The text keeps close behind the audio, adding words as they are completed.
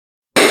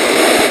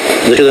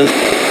Zahidem.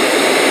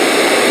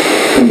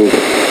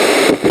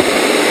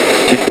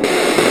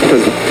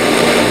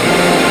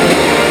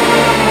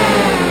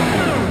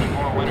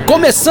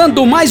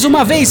 Começando mais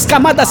uma vez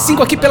Camada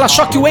 5 aqui pela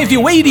Shockwave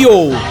Radio,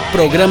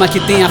 programa que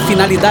tem a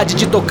finalidade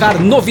de tocar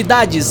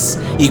novidades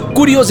e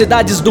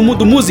curiosidades do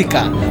mundo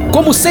música.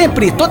 Como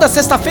sempre, toda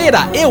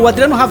sexta-feira, eu,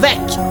 Adriano Ravec,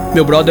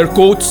 meu brother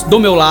Coates do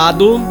meu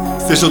lado.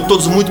 Sejam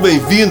todos muito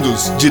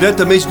bem-vindos,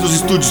 diretamente dos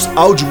estúdios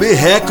Audio B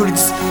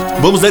Records.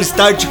 Vamos dar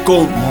start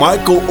com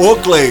Michael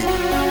Oakley,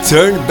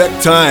 Turn Back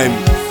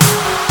Time.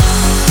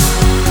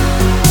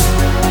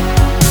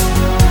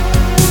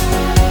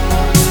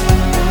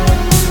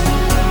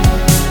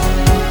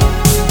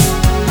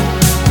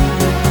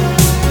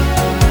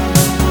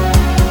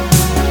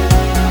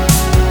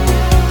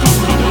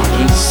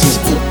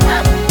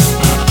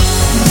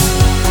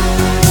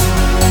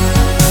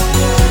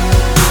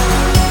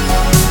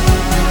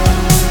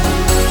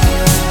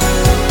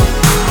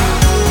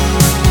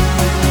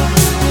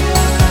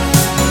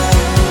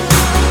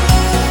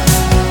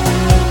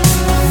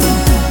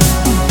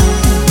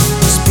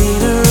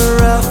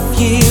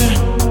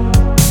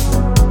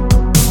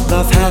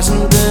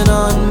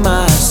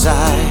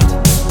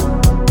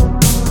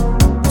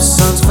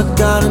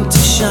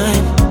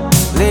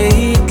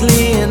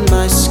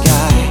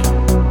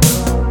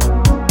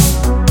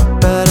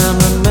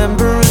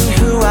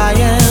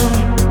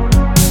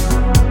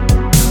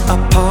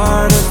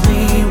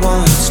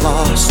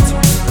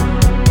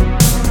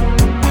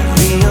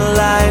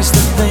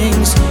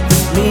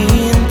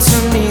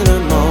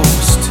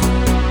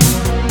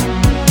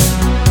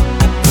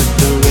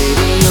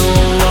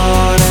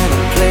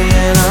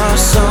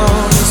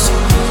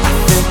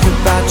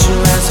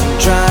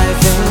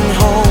 Driving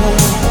home,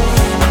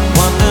 I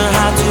wonder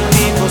how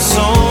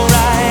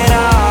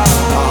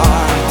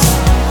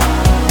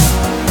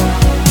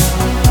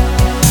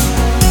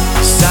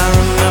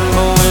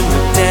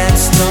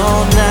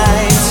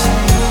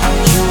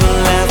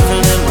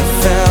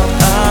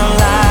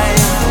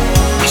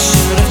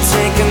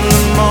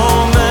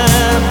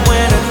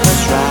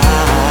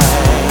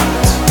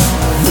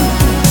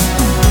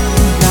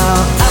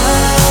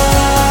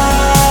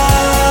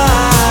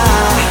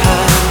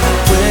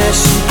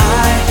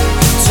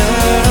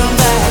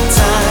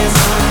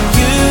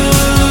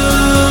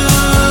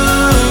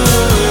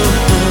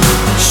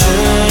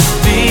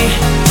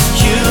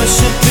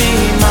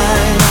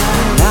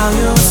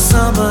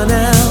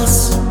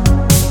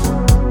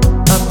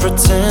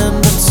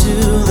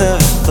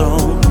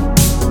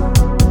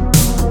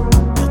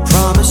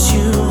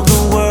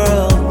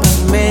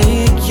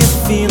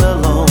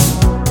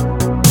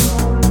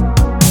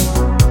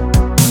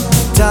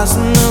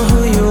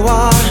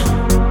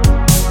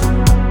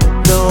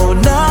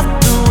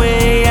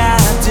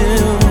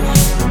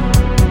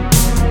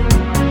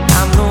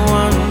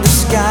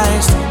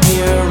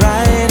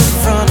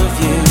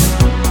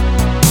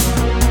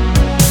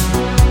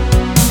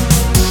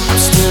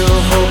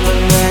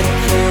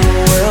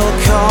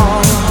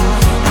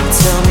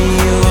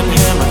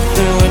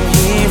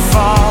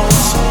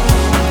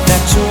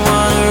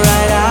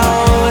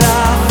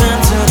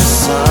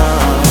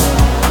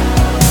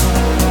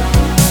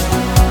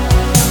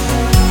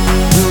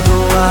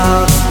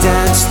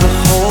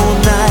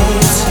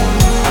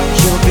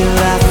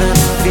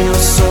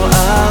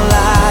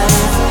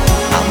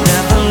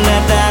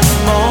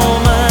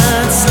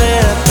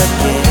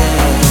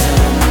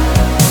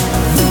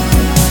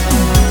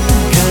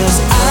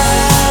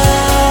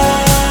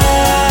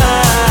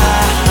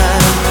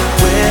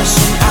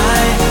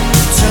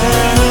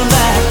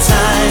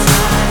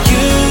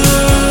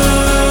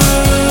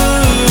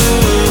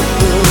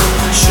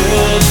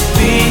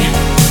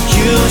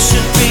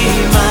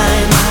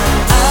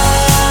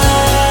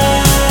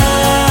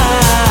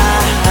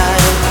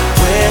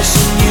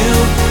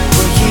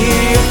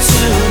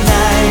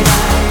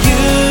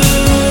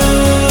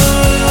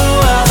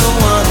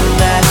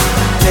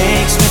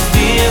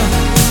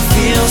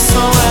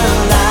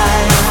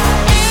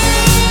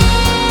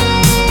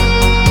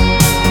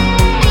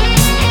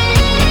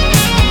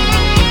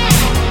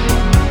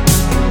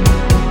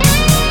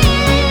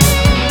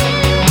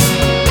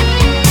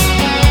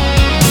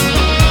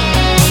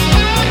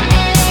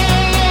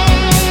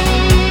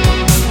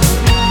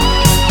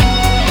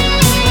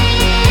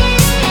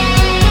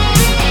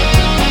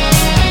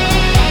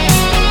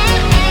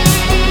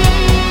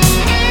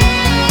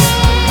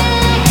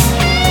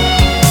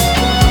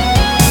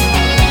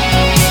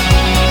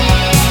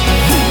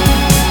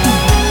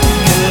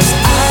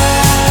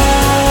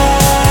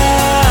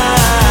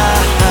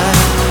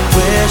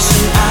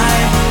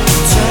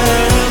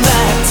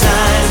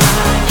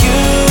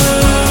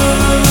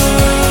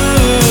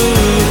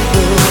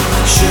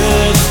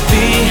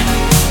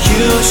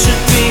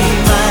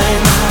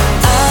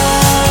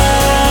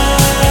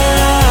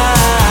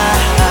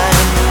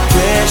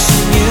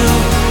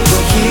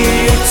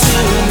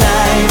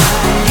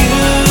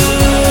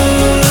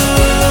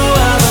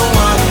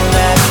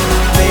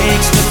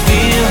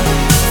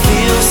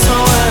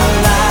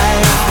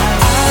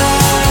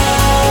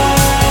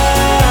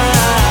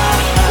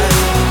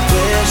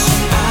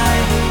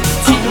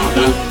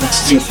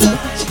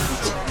Juicy.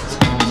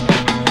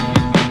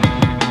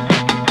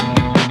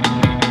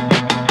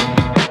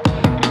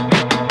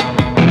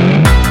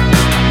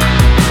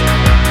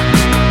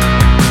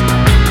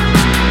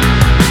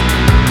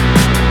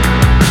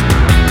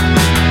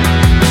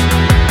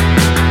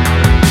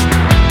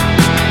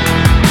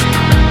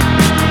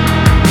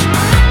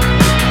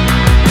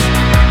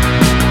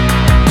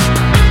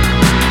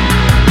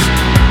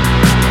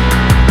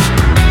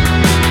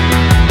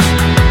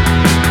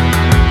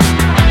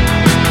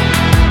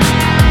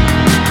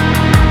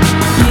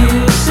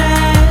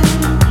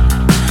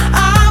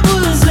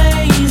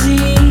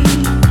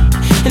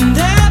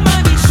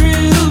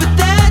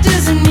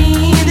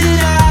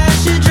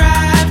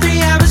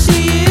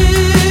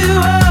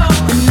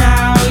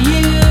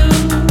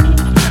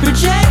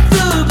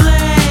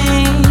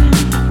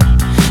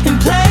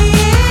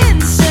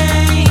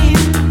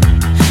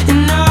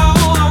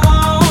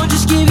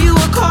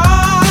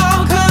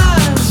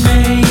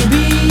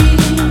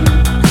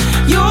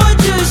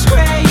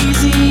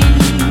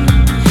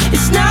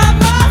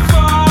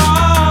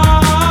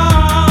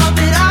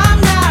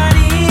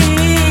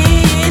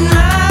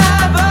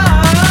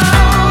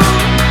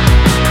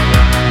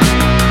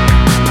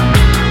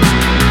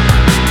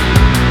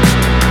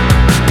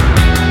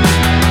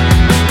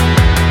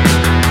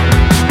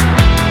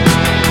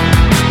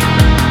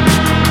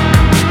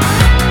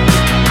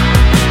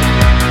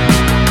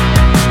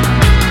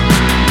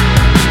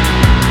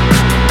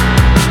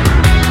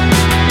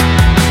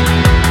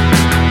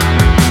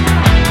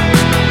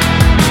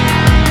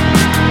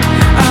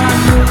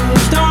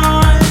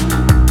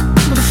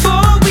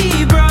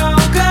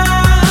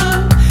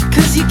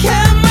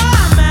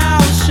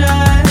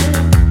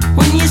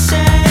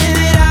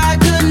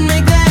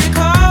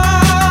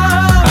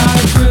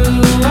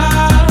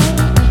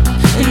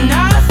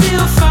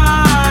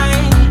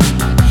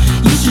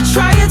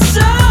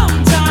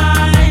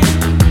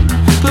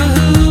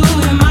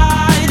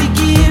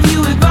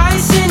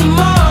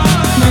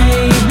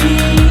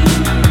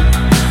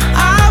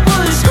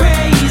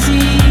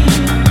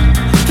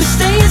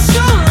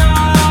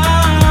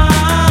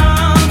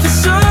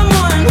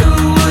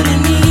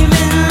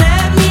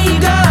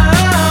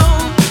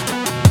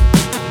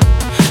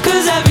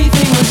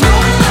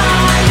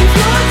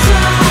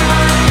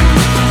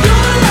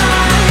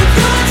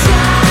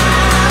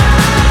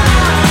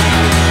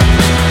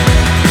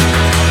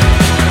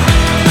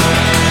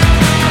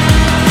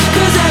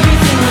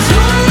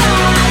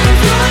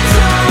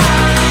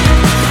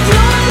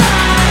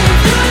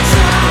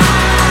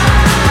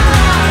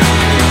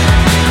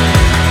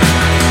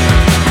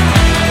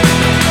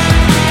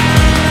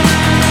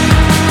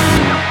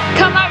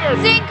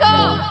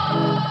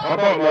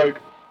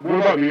 What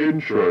about the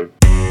intro?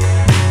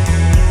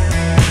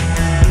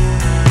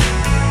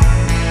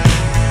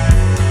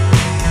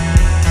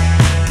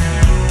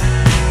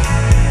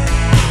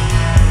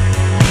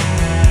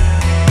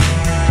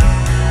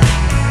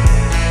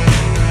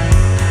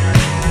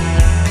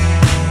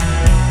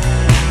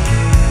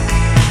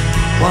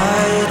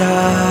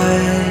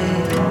 Wide-eyed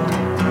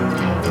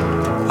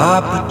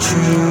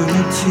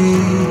opportunity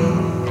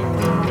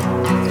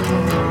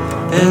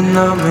in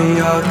the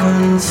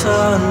Mallorcan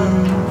sun.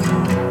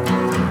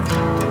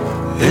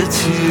 It's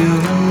you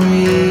and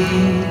me,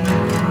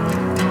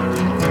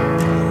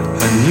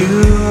 a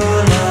new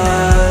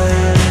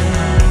life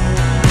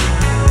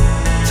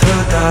to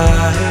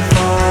die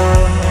for.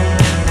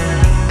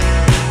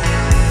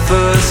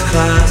 First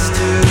class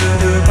to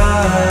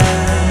Dubai,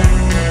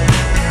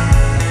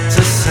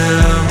 to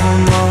sell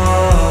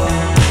more.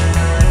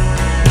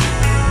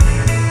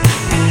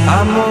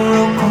 I'm a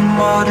real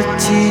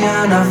commodity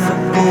and I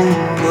football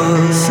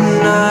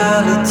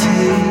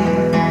personality.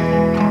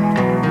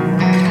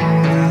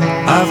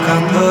 I've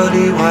got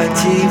pearly white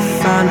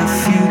teeth and a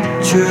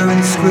future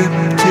in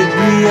scripted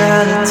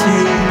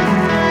reality.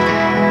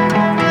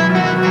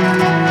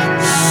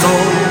 So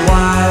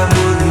why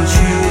wouldn't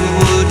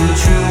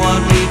you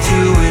want me to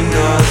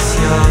endorse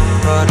your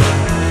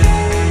product?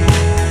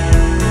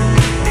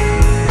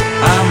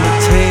 I'm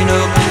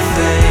attainable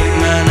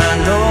fame and I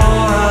know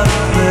how to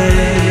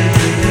play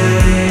the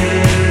game.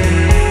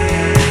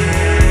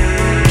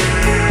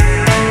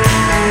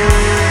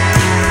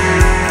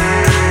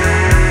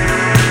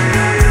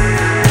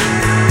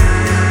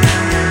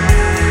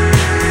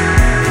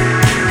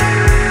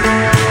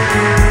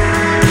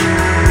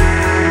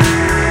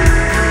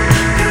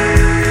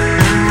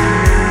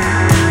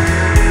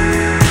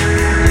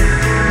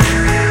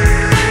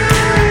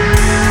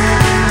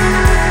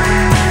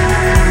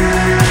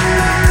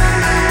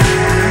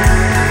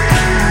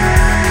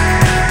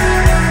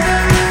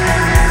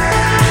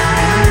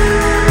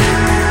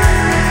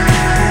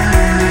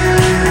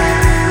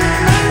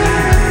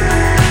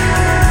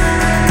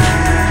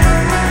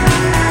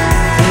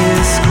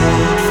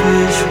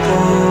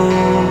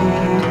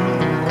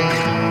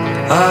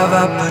 Of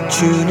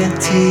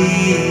opportunity,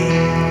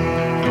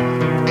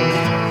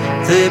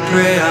 they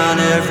prey on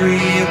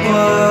every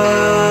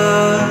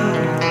word.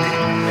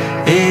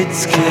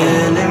 It's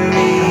killing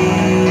me.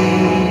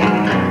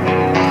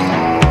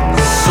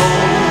 So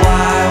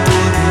why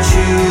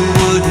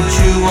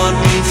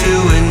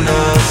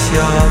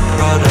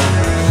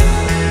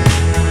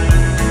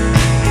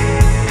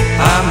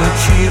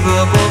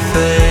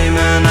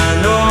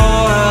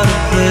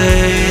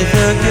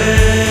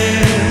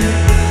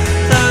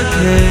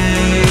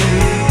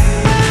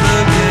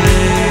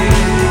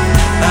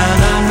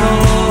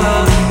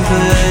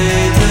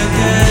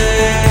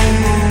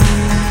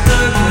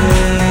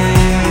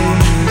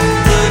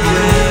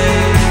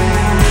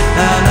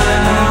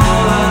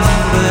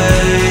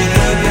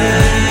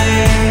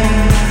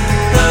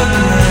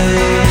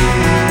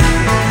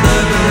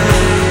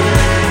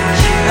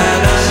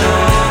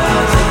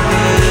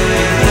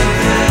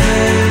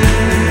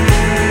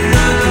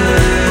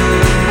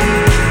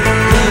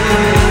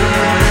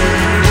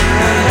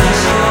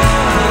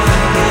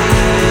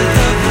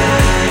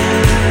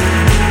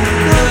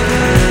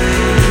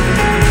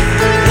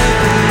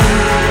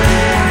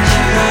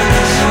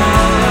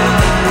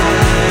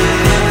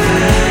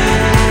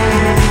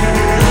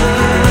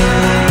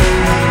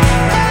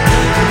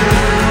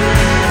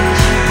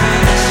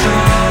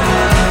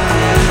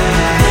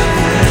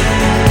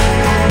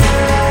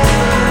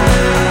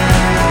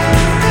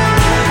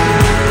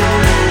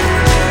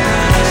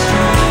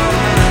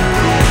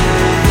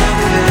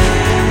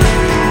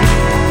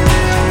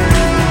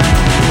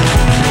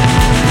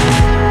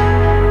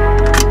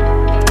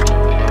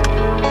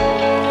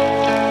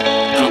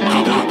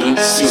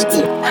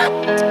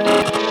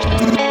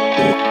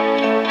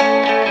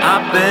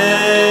I've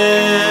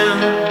been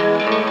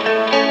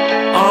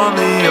on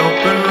the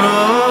open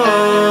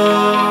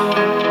road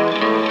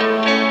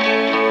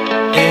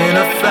in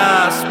a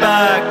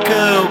fastback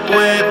coupe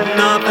with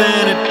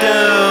nothing to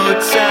do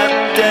except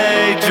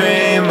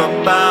daydream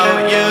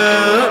about you.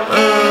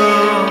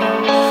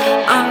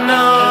 I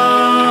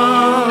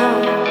know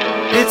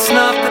it's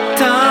not the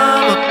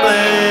time or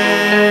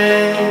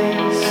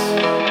place,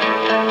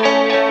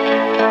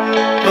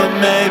 but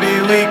maybe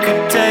we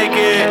could take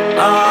it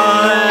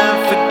all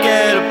and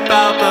forget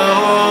about the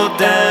whole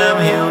damn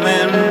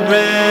human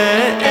race.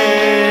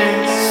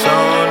 Oh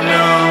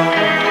no.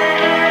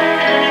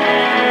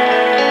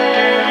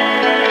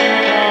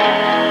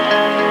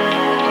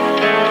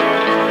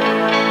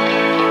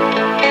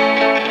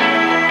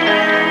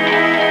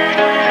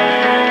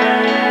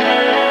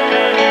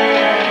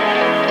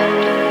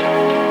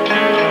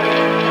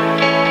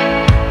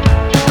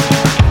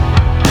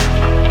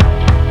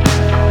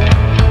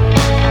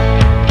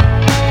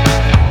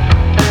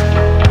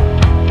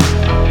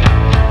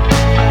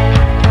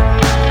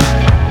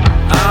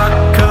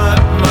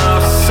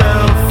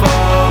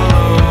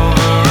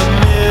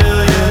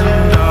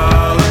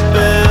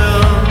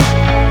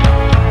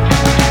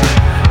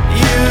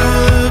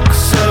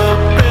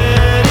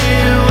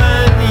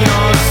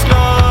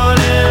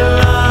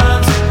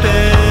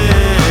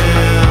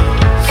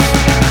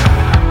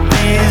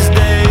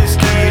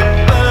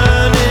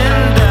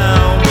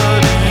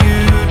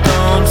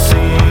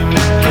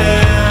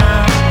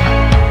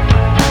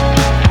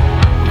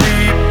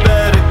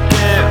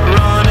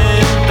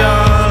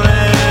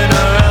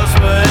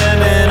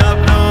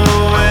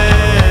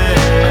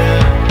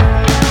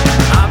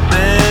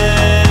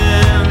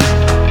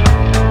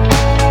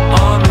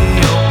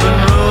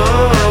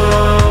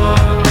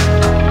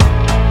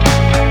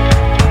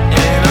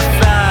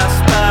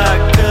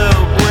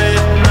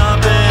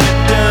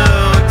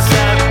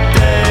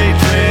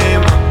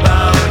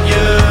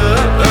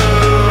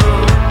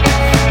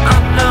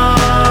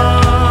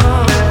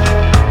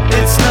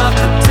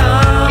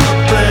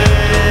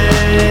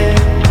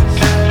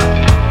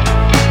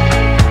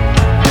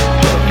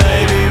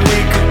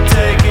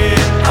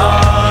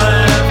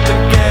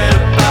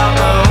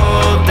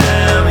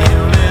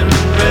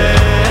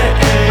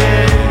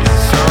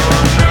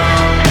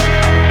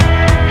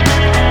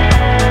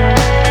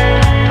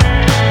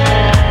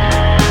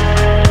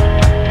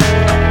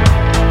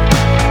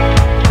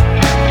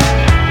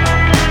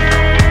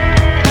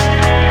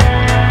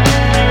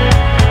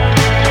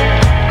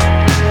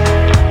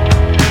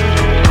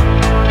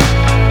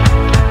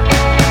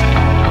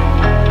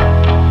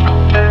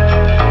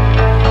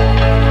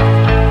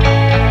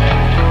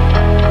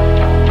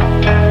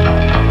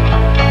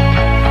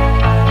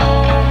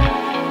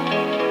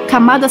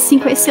 Camada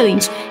 5 é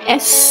excelente. É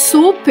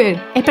super,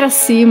 é pra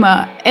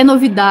cima, é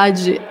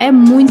novidade, é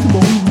muito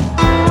bom.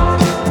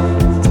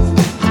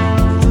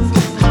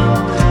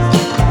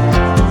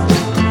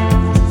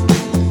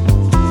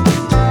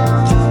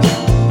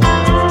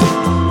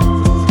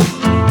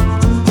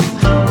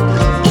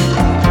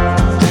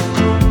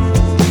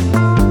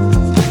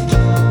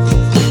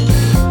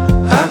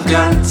 I've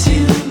got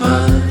too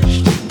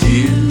much to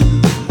do.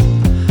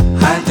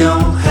 I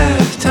don't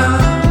have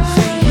time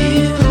for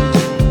you.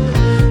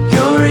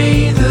 You're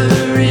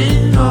either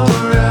in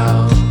or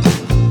out.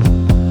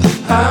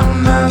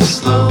 I'm not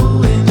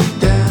slowing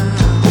down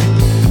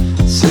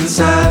since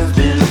I've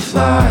been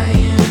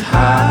flying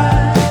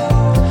high.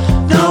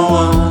 No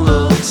one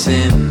looks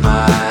in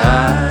my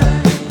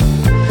eye.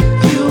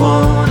 You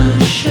wanna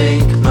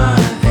shake my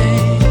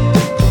hand?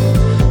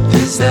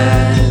 Is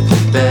that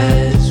the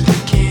best we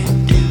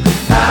can do?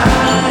 I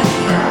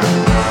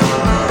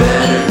am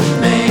better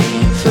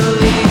made for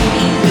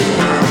leaving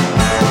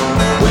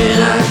when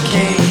I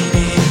can't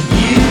and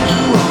you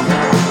won't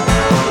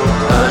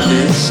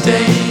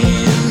understand.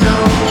 No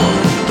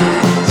one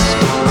gets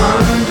to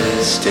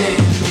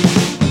understand me.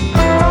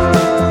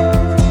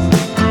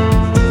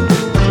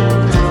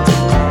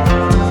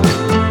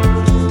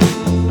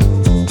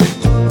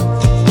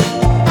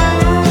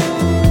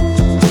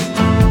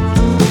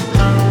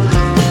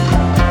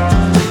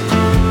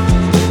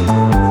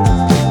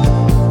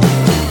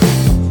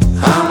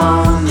 I'm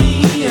on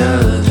the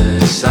other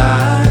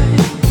side.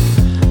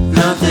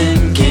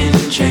 Nothing can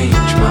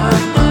change my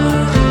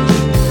mind.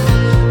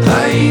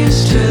 I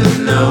used to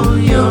know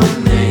your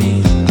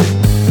name.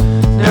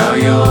 Now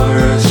you're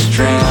a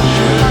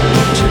stranger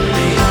to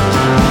me.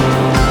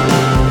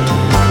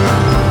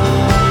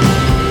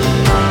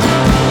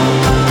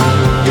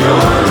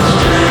 You're a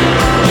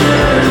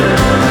stranger.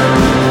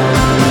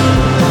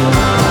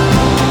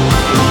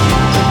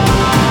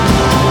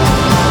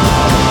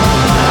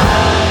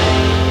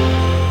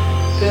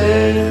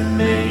 Better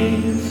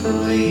made for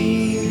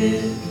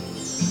leaving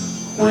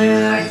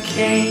when I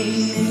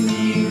can't and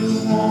you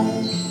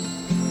won't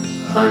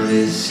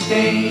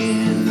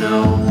understand. No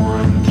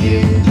one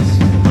gets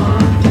to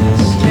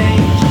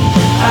understand.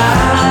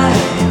 I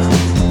am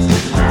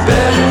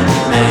better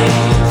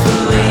made for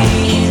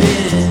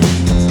leaving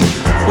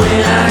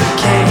when I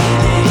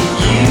can't and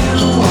you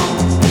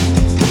won't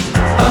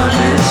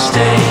understand.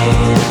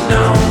 understand.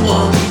 No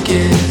one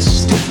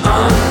gets to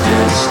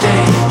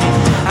understand.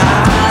 I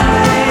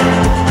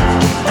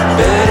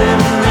better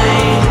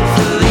make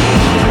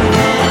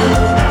believing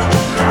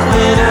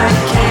when I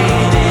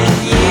can and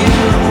you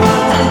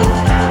won't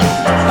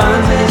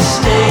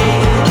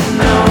understand.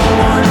 No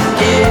one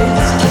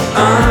gets to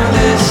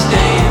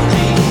understand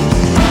me.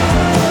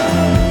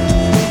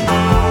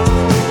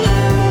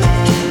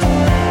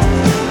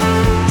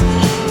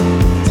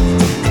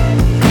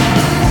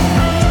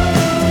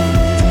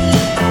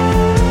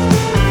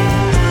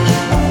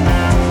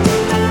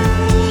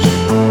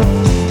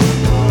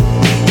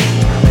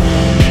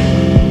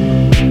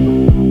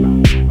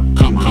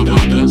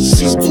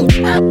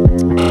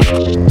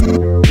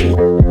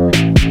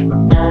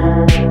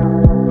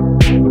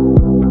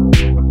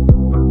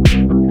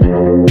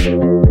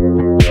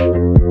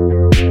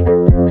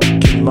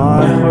 Can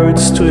my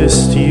words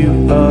twist you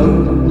up?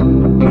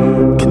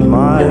 Can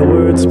my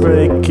words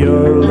break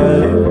your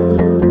leg?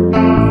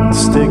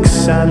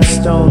 Sticks and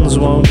stones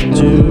won't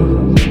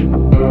do.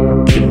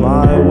 Can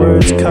my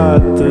words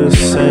cut the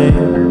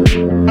same?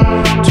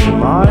 Do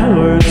my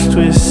words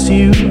twist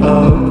you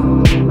up?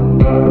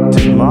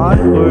 Did my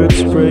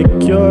words break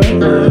your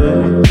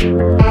leg?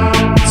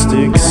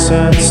 Sticks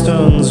and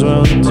stones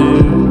won't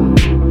do.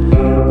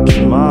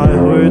 Can my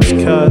words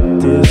cut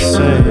the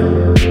same?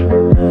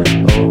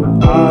 Oh,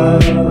 I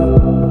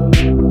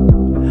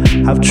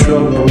have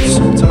trouble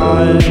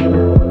sometimes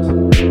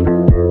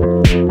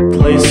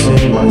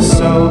placing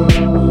myself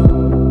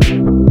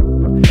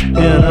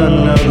in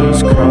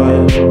another's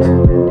crimes.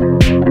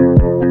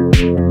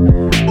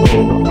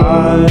 Oh,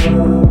 I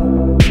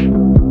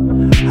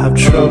have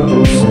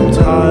trouble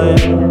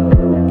sometimes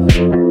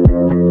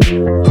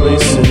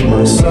placing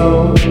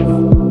myself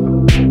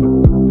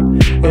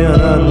in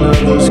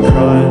another's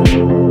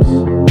crimes.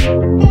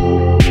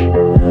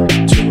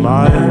 Do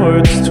my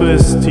words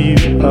twist you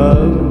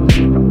up?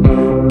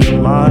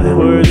 Can my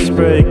words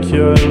break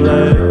your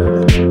leg?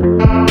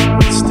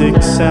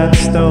 Sticks and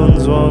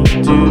stones won't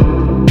do.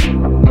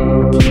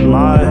 Can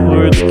my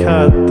words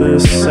cut the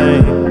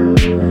same?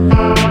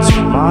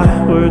 Do my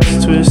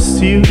words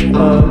twist you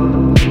up?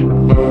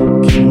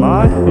 Can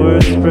my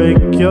words break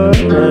your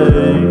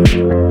leg?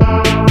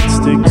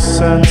 Sticks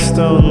and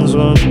stones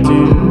won't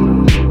do.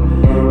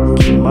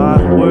 Can my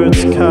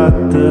words cut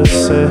the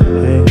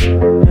same?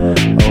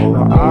 Oh,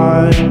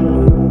 I'm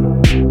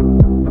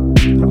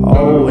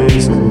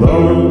always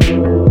alone,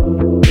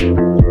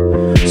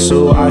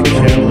 so I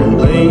can't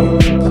relate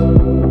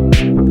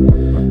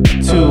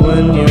to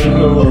when you're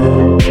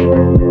alone.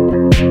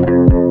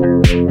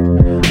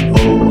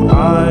 Oh,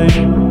 I'm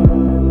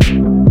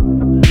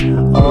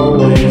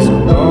always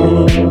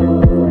alone,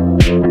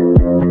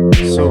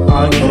 so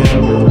I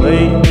can't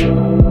relate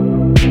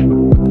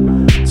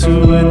to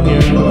when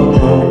you're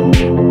alone.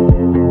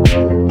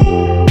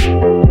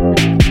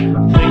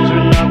 Things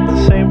are not the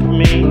same for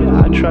me,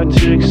 I try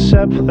to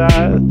accept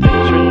that.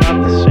 Things are not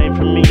the same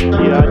for me,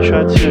 yeah, I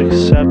try to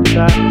accept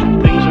that.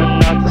 Things are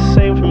not the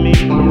same for me,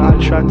 I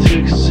try to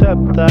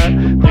accept that.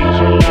 Things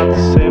are not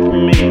the same for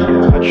me,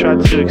 I try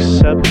to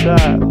accept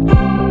that.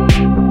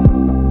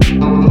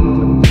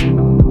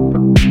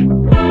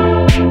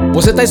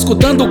 Você tá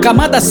escutando o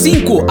Camada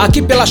 5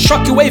 aqui pela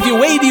Shockwave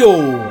Radio.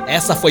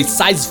 Essa foi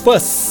Size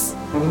Fuss.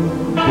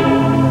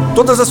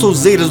 Todas as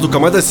sonzeiras do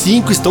Camada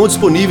 5 estão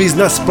disponíveis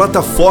nas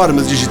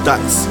plataformas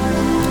digitais.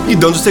 E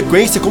dando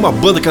sequência com uma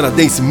banda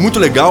canadense muito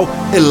legal,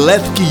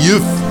 Electric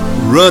Youth,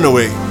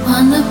 Runaway.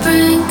 On the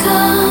brink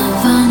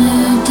of a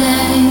new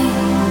day,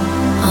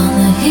 on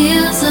the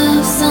heels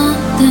of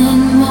something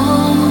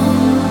more,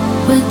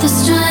 with the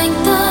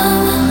strength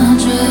of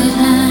 100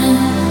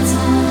 hands,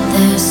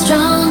 they're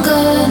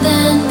stronger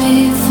than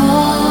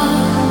before.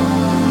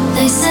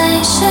 They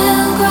say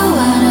she'll grow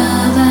out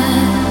of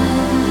it.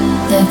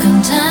 They're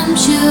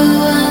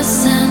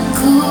contemptuous and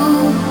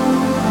cool,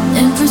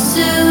 in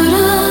pursuit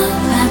of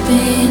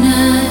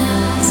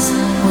happiness.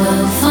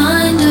 We'll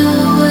find a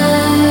way.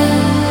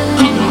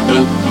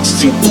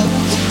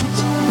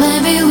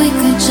 Maybe we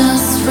could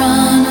just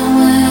run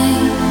away.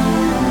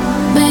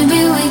 Maybe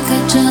we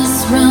could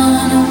just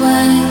run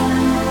away.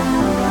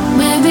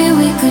 Maybe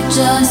we could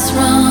just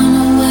run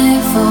away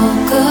for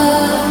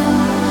good,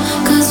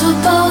 'cause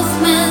we're both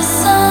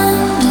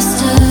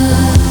misunderstood.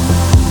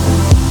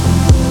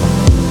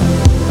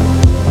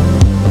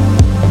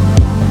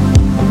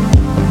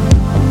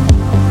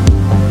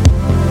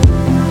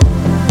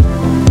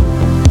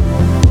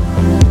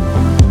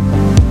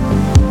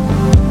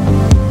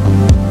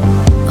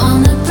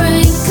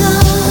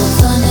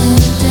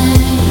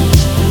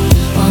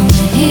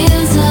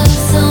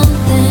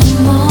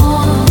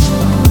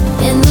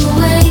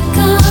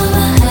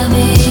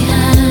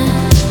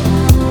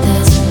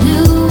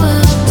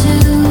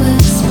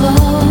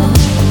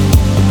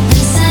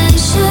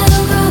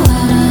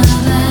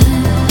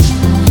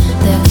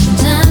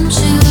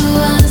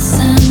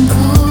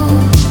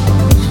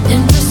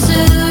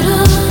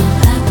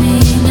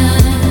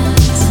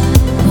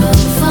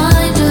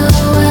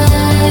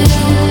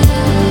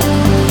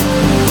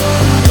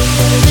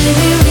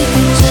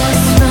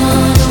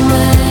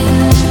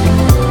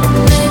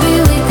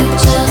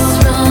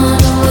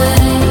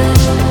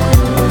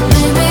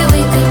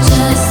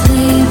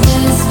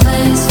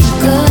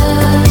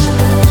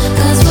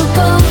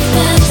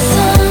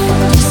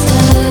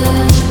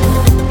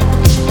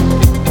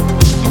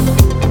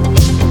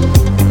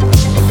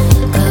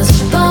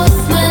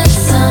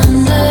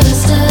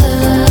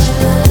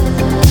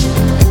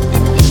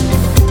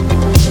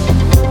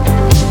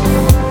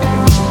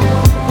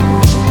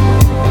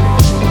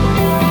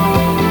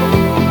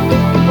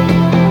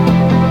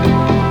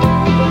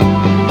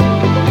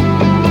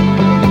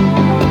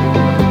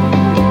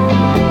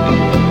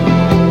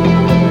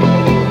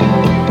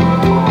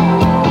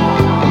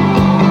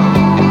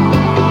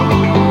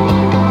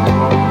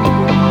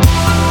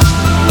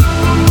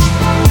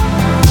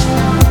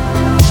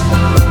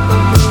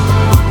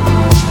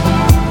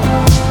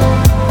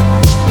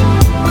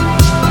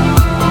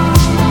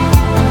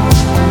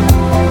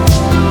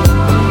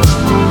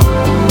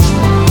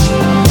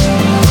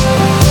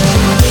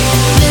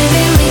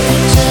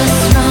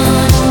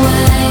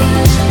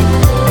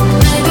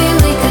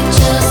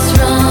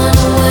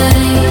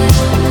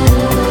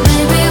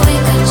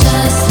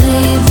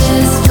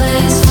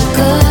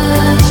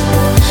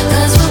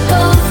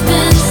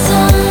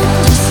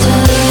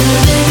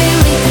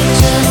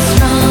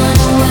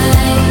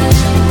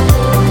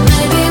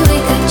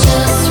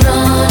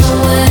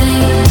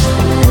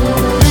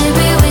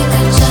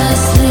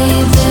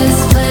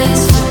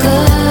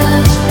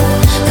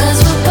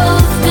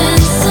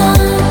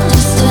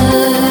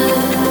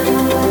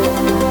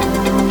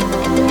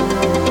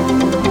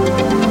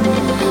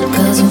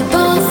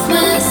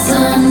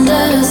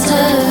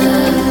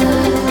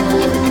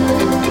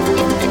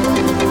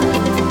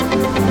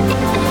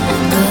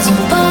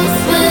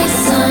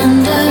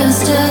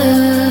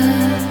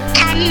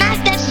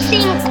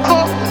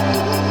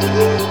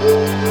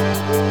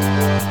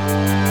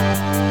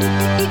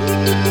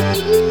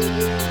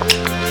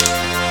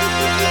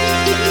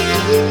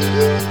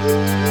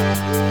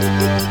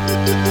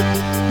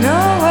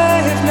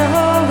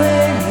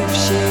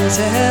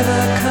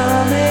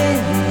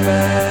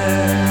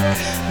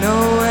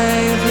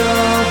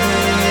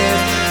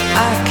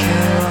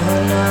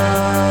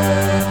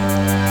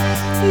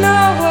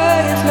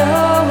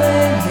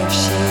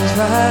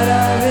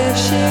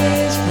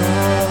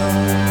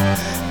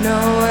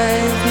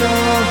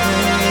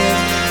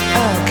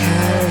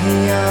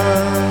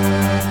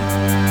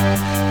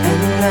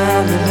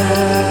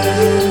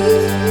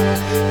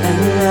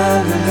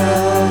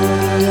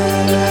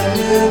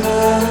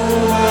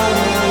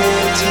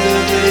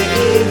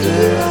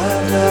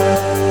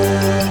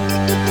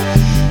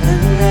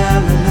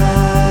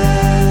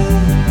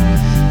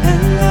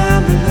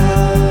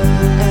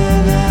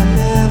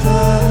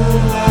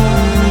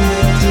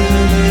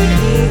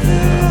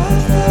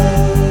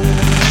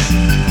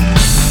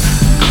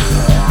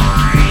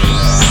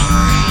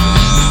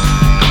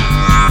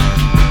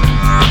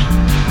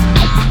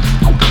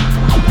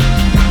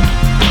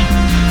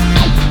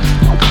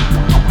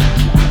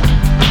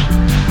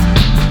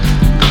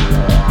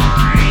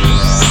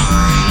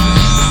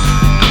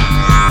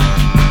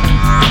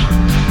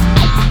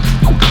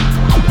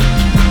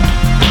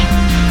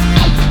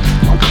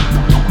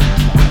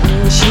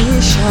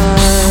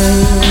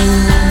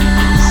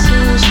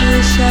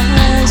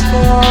 shines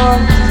for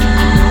me.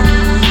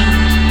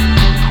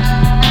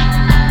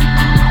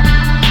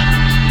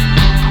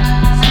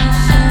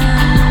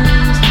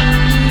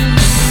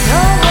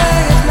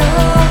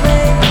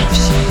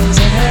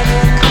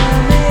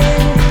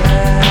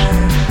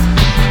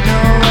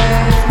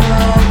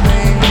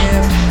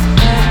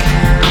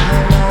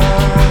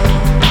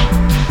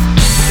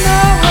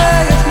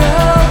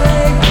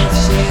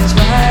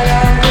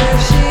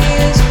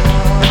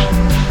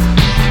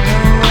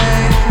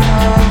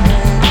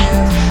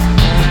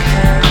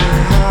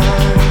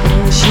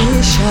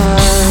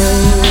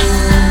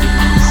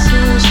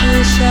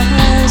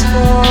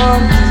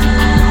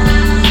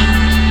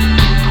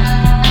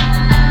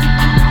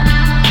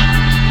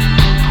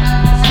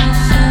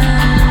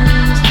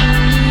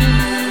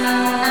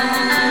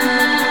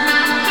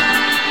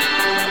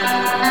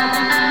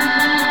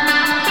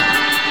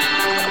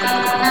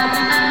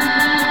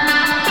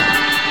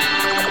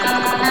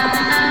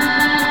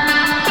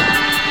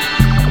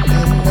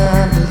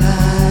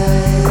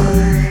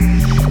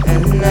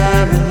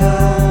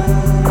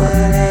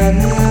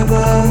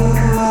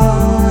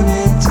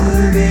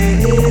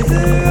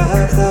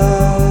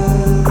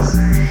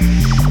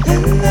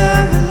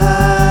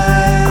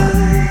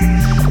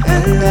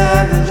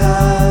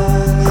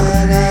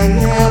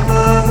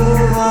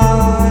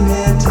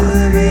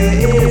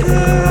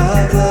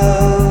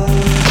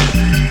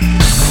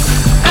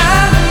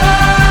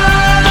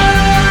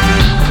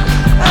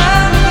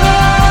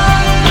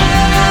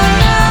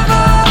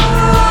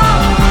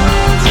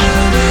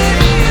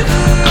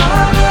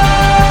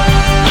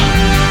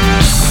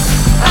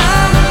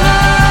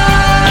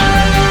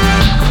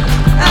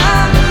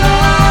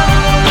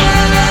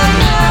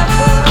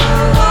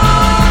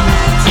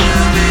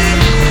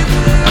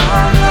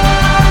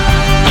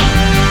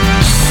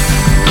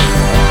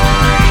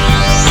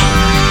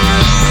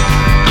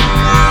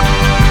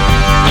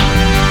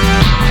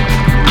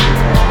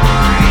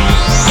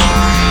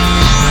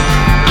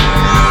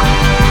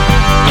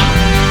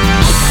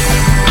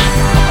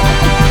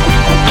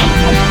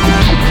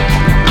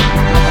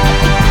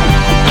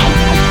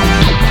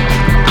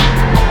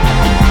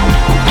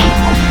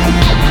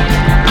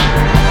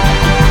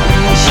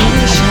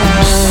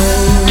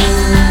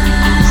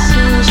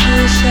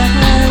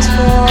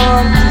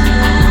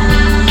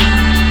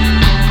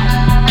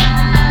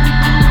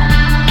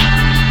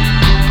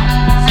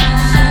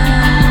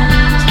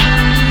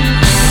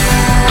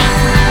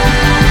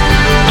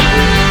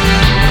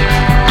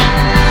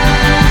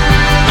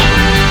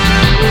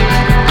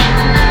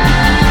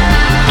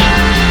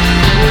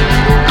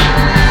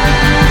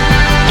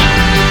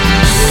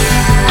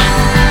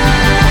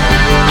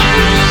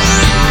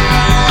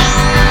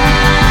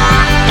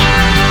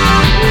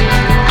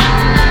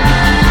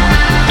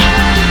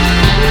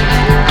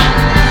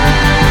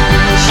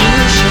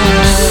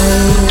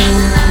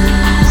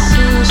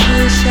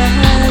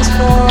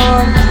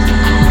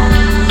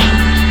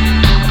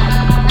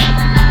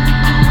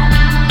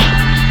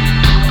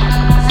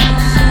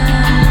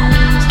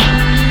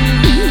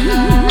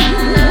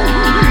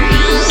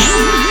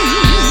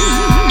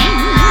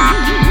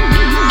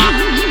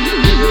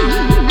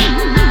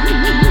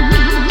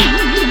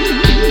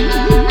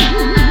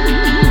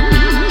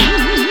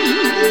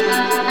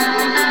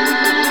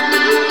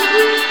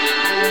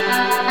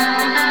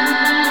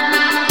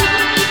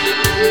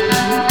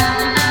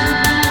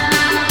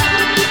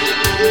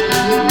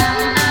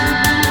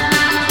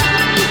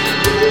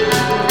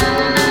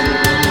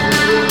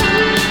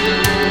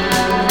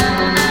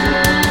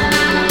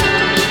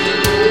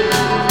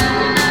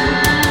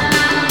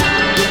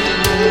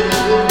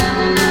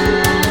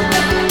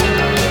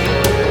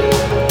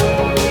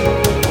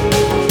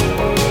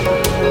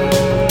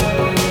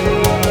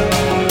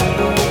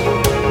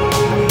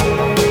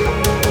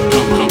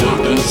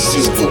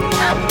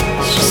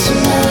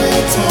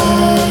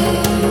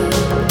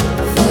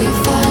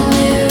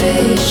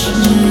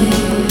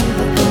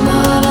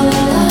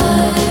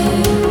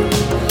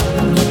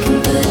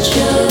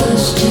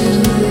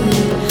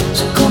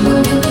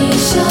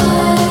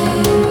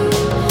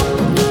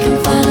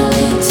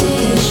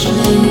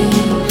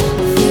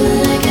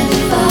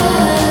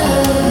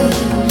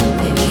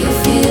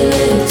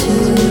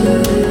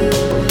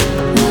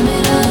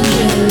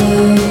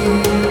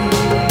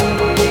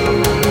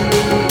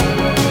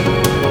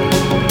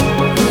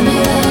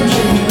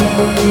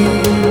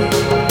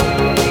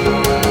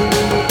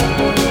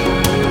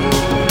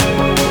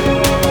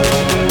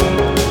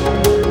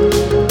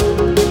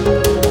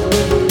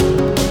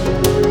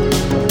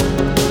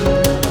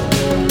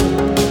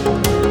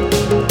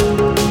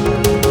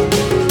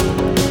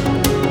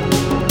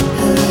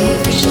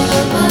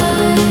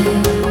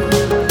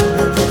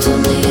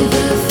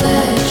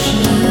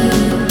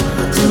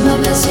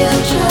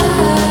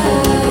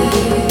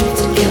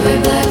 To give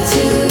right back to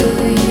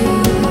you.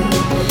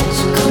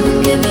 So come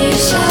and give me a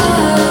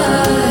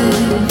shot.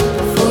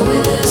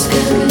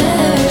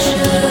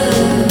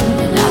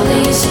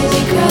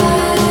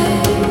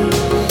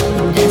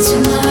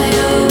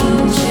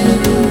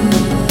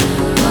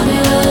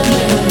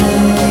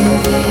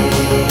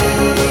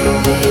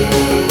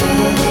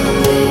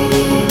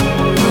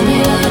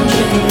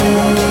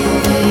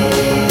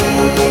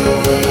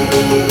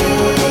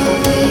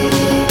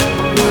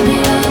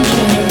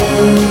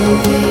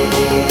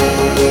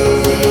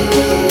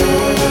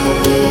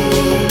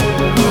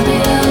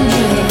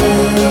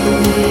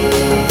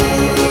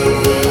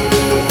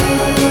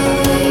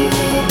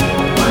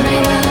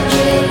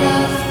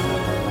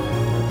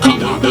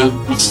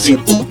 5.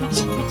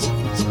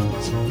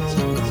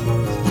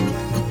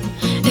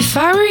 If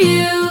I were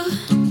you,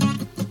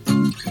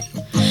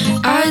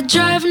 I'd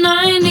drive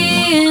 90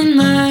 in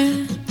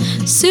my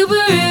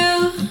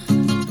Subaru,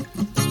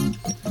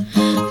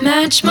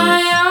 match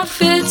my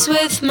outfits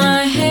with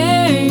my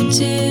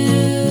hairdo,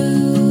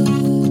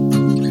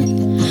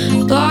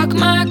 block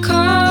my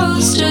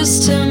calls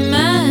just to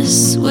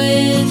mess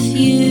with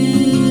you,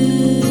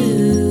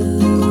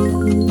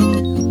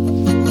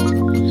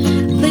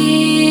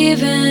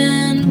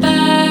 leaving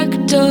back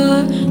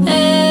door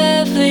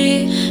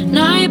every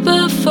night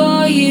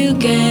before you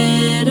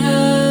get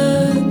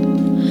up,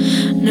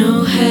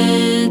 no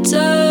heads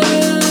up,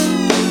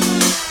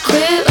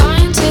 quit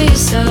lying to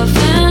yourself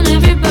and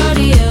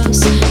everybody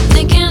else,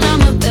 thinking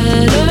I'm a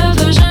better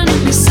version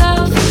of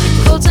myself,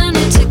 holding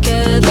it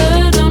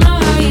together, don't know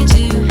how you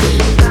do,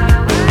 if I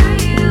were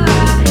you,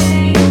 I'd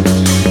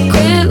hate,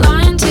 quit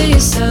lying to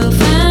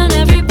yourself and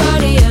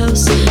everybody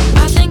else,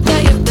 I think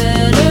that you're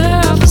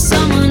better off with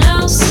someone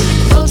else,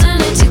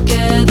 holding it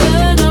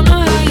together, don't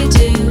know how you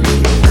do,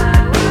 if I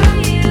were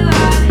you,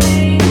 I'd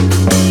hate,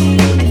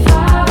 if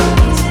I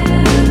were to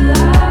love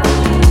you,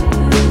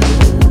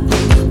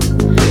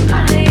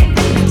 I'd hate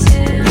me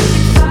too,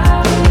 if I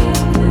were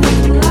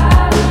you, love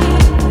you,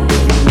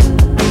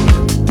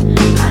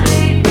 I'd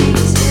hate me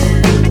too,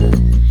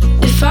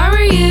 if I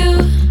were you,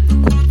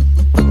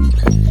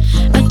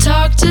 I'd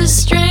talk to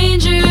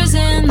strangers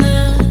in the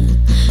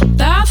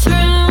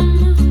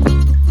bathroom,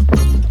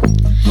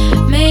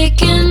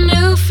 making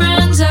new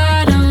friends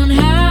I don't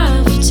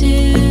have to,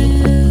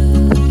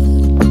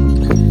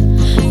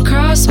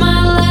 cross my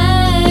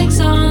legs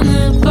on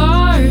the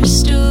bar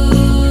stool,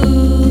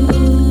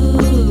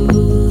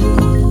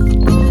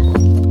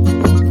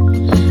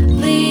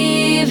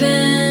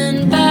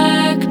 leaving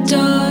back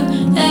door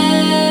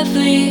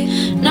every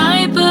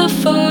night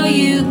before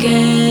you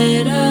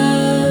get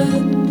up,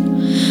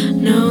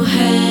 no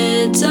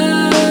heads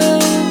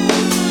up,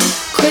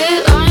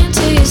 quit lying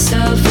to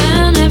yourself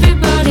and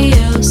everybody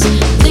else,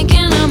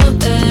 thinking I'm a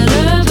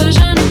better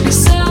version of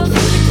myself,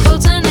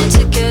 holding it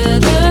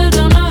together,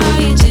 don't know how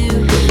you do,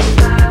 if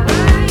I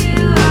were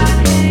you,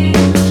 I'd hate,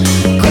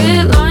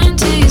 quit lying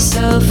to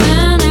yourself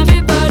and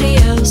everybody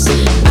else,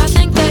 I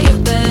think that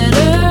you're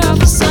better off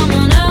with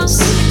someone else,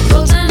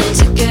 holding it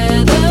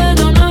together,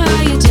 don't know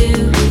how you do,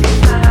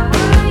 if I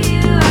were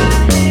you,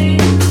 I'd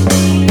hate,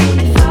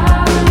 if I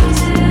were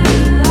to love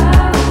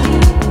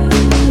you,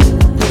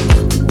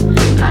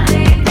 I'd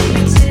hate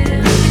me too,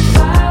 if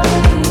I were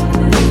you, love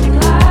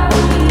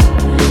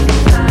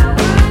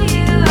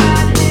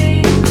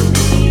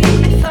you,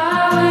 if I were you, I'd hate, if I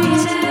were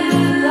to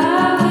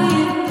love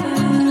you,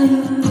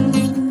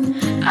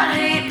 I'd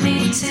hate me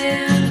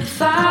too,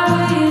 if I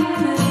were you,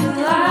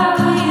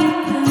 love you,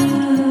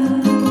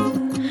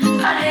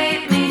 I'd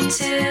hate me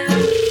too.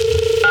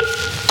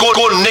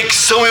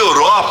 Conexão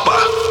Europa.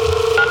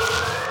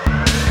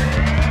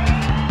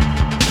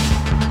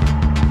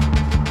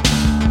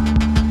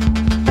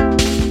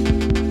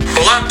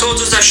 Olá a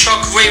todos da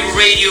Shockwave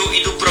Radio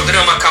e do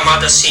programa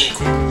Camada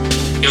 5.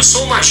 Eu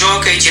sou o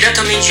Majoca e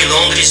diretamente de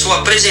Londres vou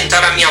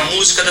apresentar a minha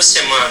música da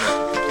semana.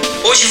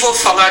 Hoje vou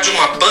falar de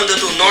uma banda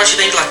do norte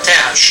da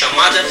Inglaterra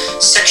chamada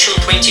Section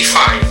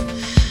 25.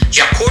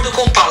 De acordo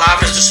com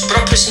palavras dos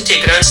próprios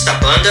integrantes da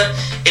banda,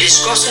 eles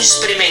gostam de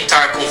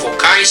experimentar com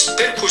vocais,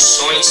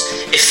 percussões,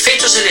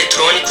 efeitos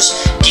eletrônicos,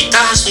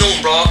 guitarras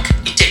non-rock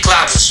e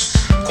teclados,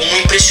 com um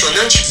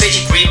impressionante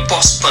pedigree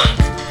post-punk.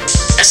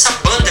 Essa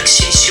banda, que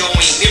se iniciou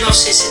em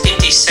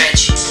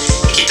 1977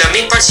 e que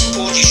também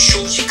participou de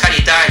shows de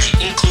caridade,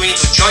 incluindo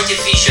Joy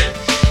Division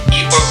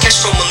e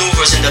Orchestral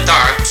Maneuvers in the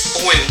Dark,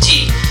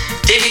 OMD,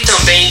 teve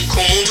também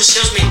como um dos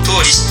seus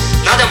mentores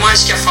nada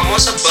mais que a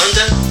famosa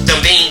banda,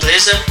 também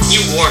inglesa,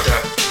 New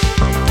Order.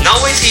 Now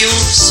with you,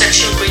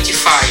 Section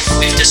 25,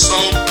 with the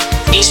song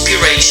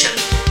Inspiration.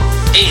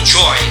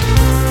 Enjoy!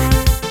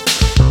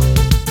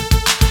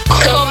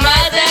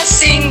 Camada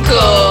 5.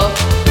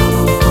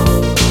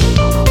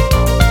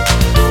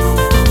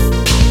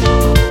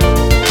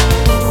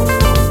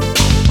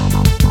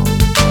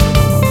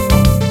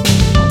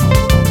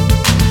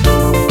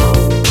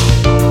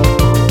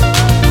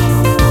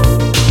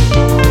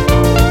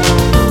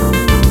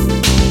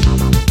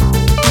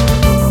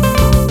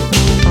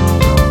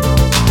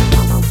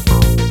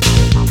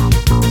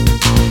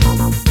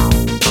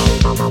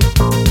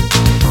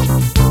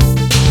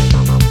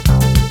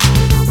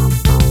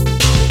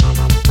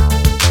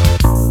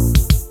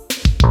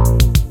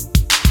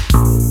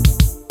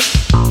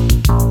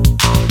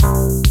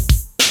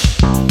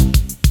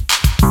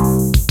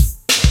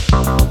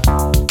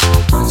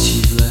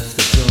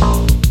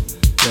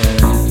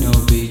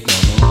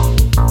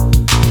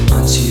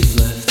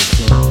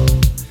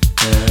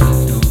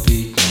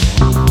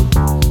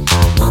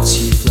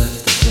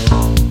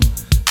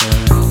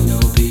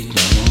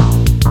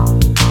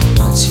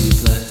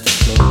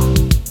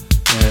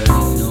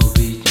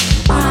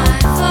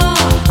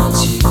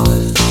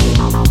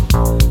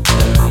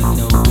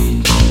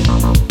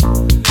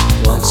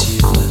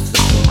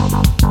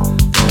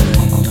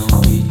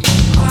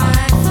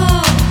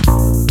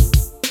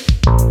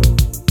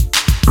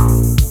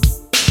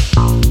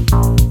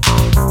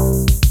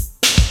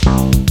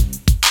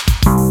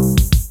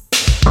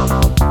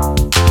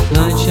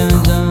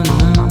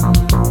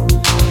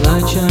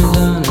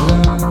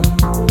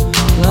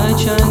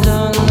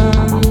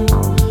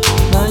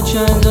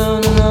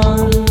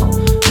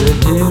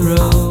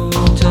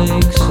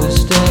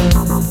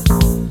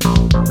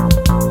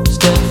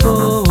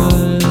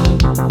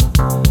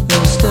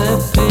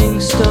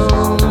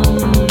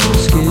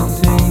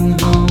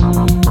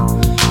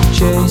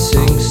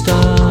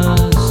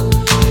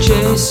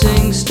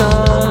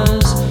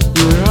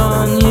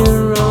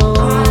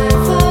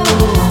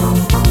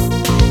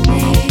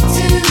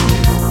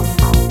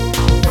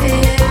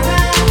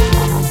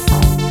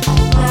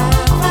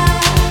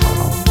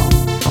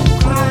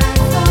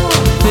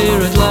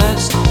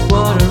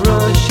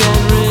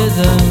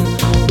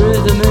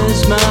 Rhythm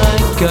is my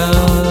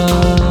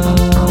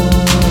God.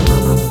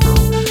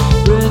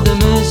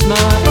 Rhythm is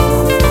my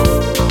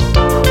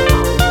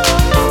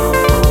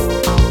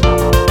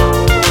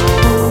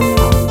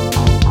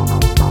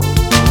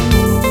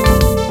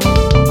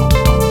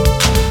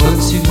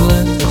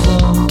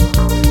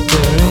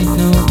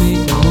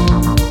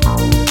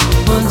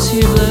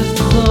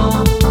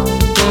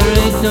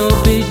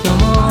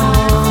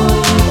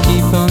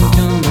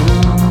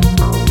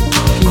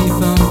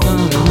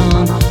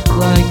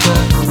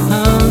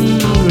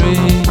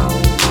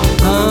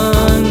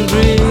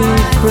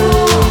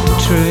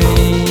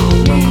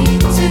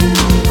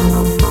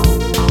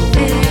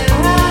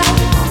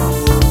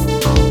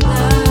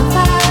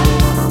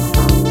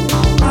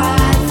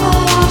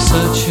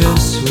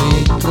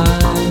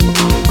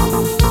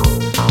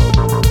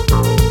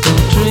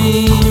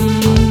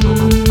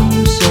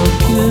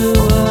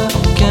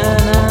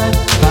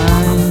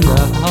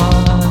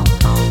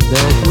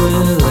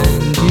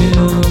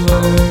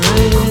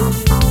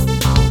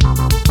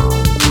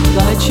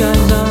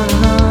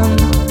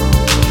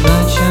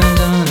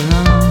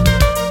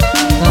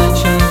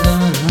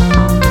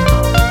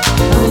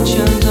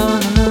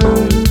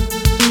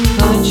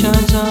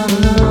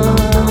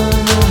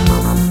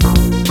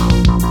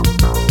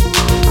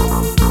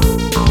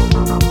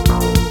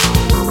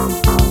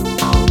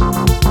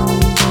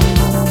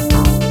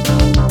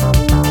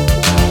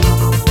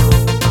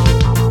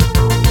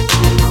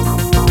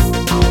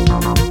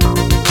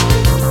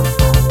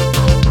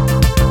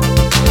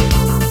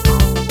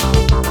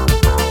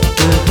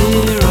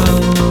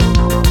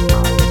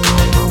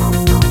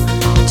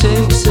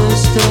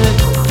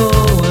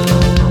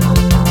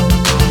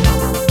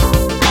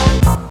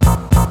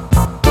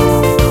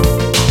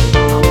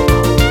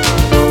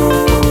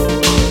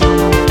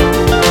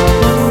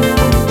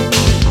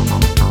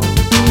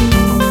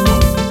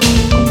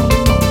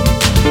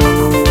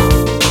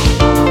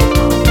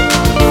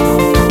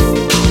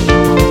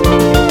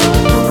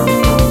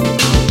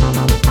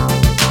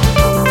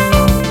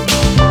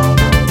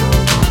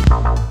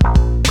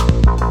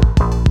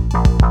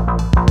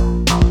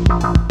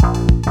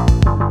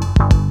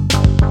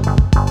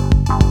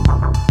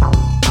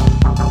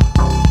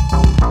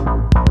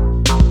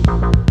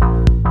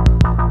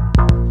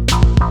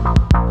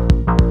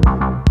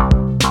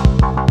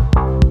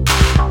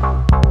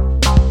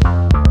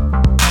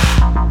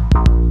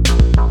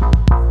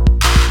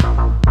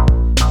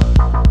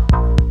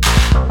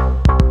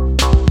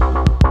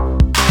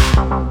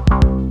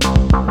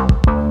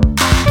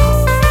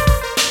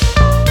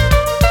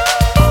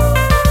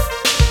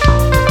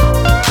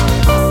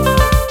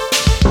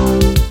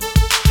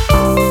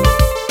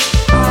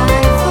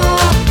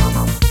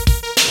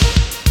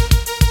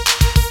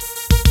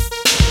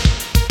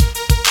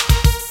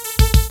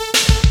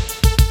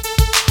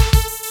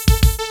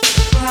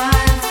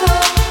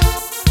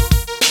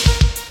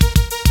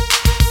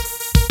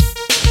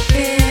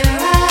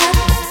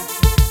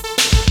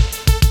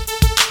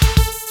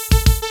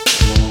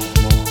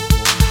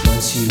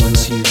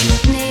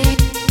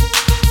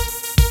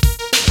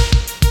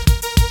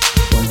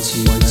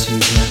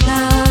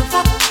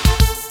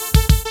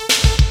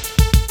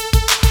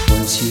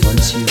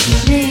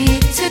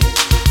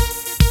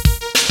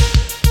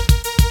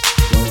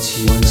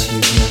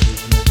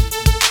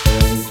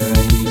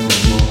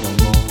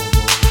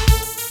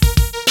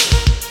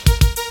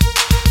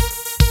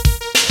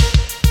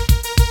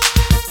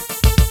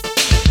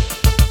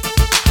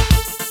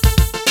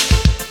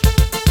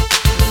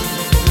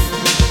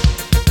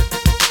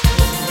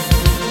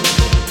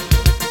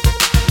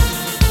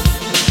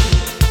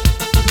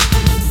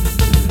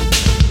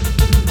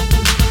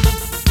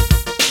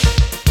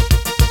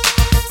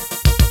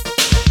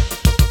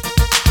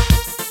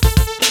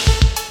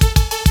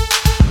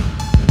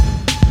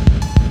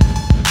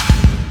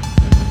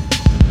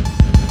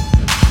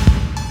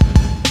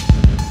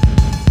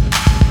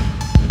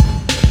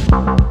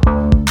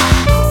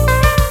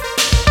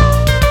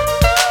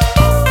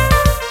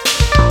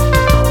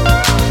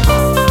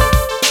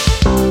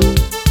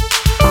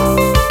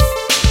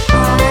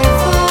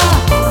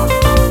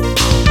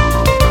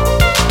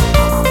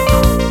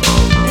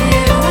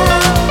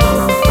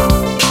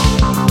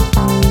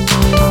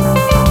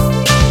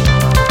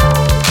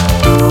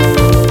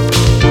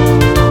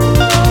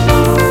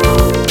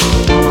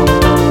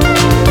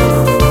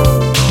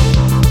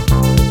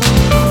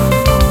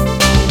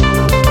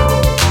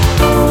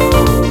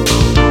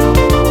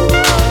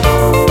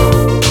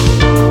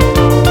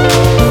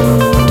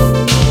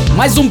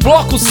Mais um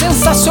bloco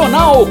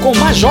sensacional com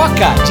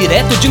Majoca,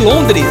 direto de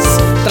Londres,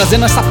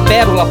 trazendo essa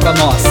pérola pra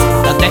nós,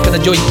 da década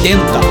de 80.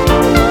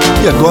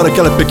 E agora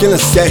aquela pequena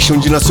session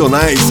de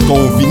nacionais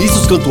com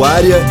Vinícius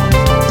Cantuária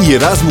e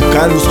Erasmo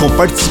Carlos com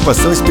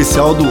participação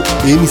especial do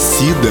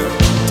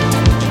Emicida.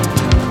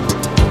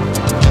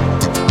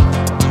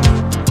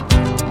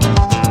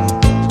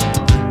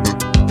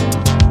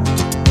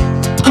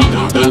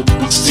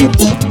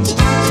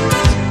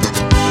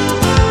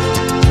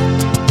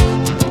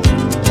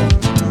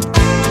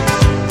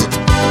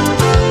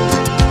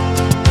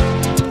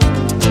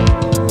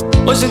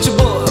 Oi, gente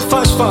boa,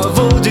 faz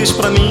favor, diz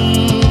pra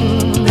mim.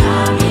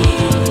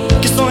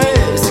 Que som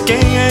é esse? Quem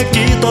é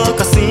que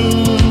toca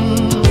assim?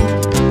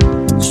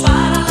 Os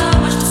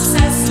Paralamas do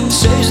Sucesso,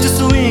 cheios de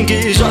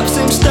swing, jovem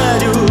sem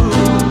mistério.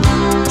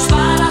 os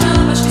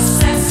Paralamas de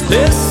Sucesso.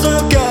 Esse som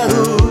eu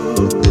quero.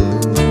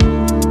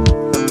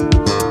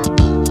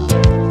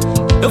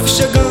 Eu fui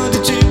chegando e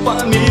tipo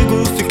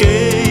amigo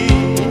fiquei.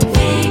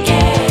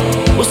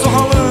 O som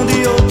rolando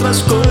e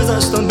outras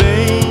coisas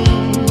também.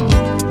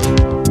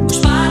 Os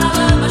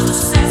Paralamas do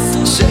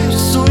Sucesso, Cheio de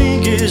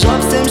swing,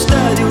 jovem sem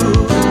mistério.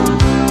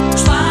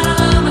 os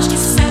Paralamas de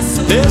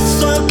Sucesso. Esse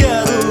som eu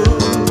quero.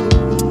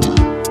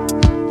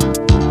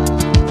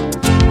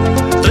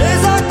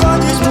 3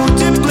 acordes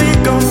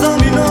multiplicam, são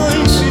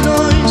milhões,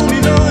 milhões,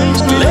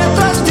 milhões.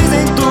 Letras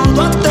dizem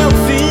tudo até o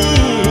fim.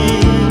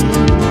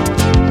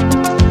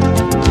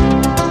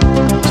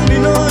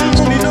 Milhões,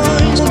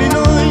 milhões,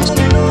 milhões,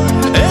 milhões.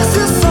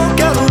 Esse som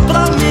quero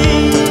pra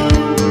mim.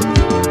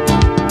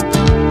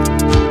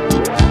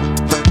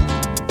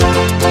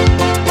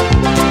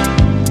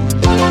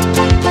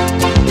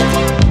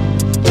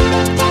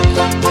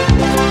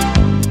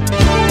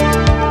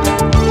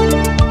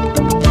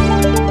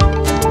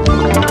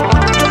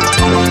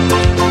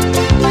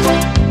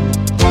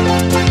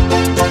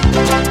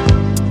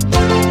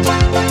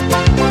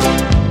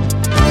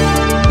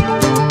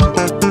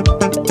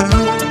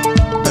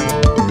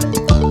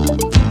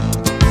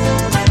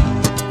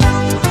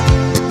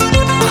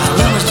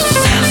 Paralamas de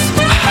sucesso.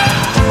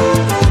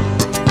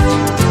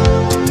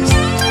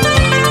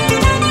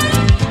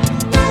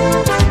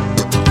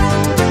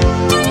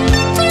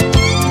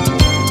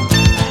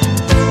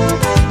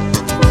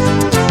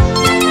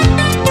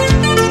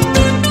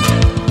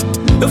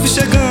 Eu fui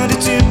chegando e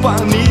tipo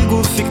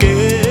amigo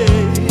fiquei.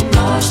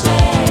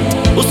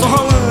 O som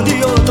rolando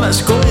e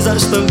outras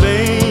coisas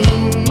também.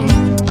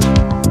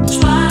 Os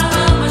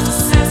Paralamas do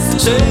Sucesso,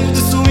 Cheio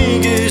de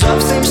swing,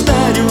 jovem sem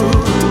mistério.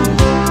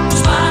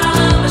 os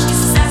Paralamas de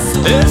Sucesso.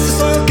 Esse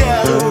som eu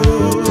quero.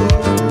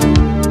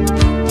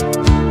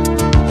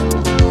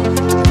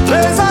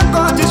 3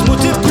 acordes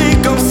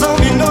multiplicam, são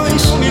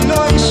milhões,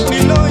 milhões,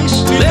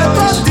 milhões.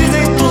 Letras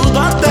dizem tudo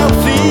até o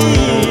fim.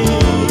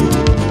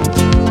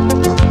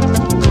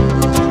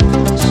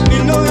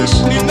 Milhões,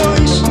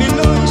 milhões,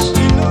 milhões,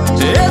 milhões.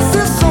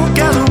 Esse som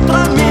quero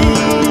pra mim.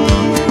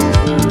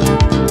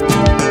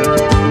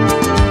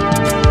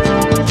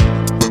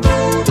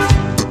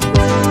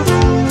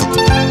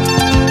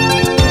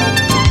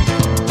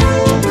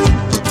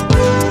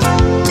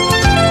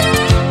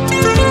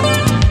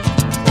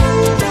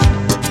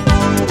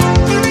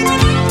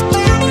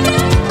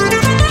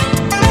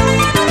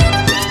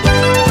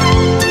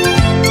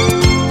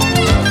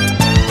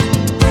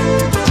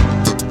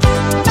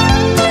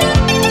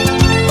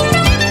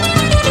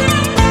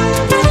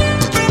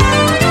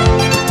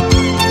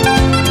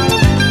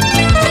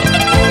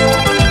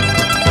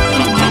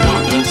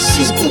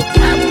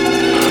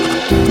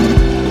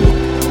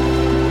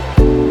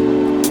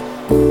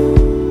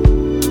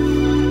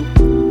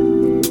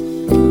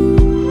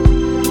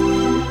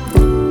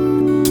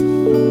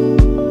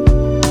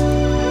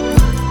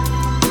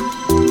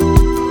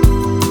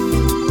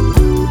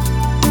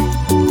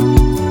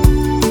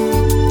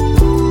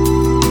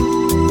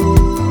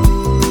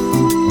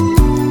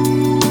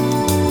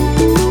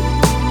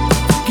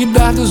 Que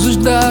dados os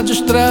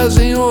dados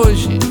trazem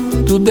hoje?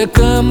 Tudo é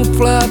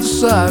camuflado,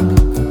 sabe?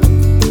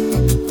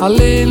 A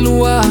lei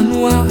luar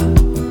no ar,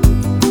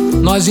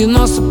 nós e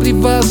nossa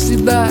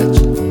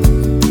privacidade.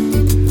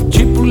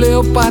 Tipo o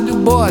leopardo e o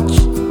bote,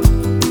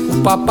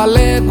 o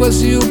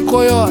papaléguas e o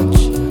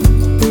coiote.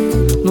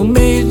 No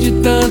meio de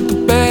tanto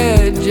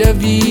pede, a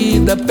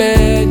vida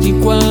pede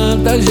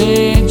enquanto a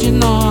gente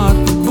nota.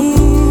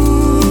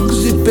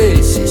 Bugs e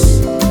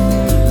paces,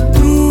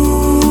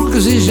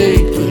 truques e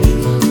jeitos.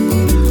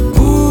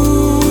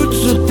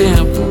 O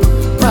tempo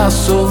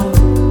passou,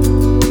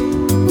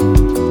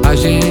 a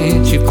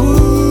gente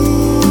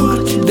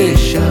curte,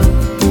 deixa,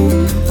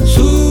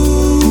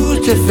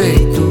 surte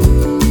efeito,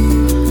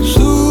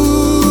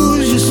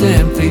 surge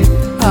sempre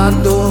a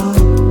dor.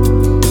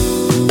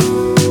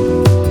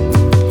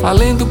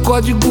 Além do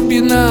código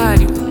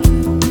binário,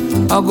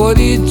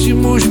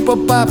 algoritmos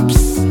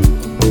pop-ups,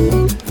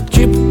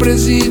 tipo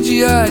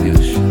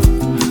presidiários.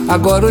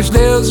 Agora os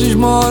deuses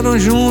moram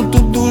junto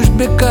dos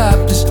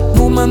backups.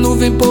 Numa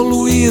nuvem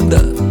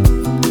poluída,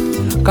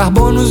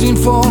 carbonos e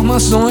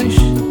informações.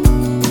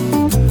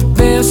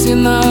 Pense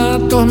na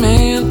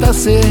tormenta a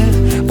ser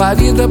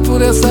parida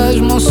por essas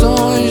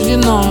moções de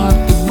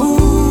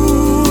notebooks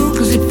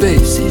e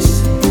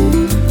faces,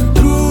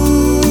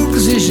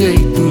 truques e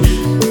jeitos.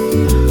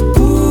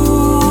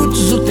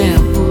 Putz, o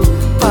tempo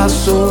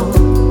passou,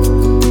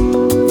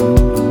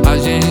 a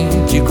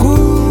gente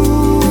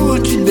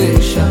curte,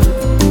 deixa,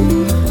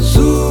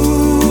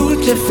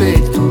 surte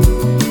efeito,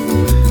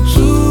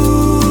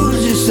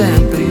 surge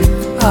sempre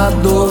a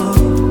dor.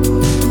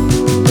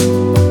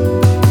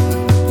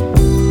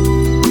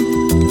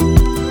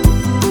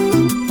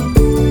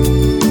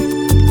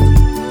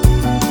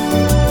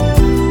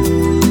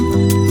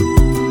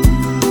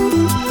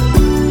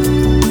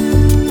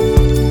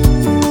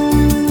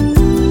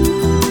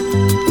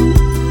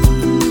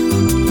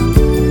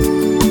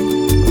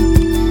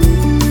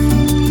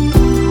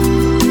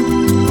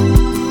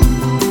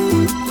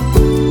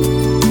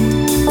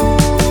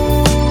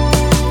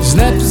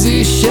 Snaps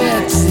e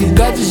chats e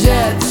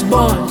gadgets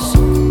bons.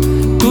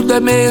 Tudo é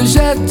meio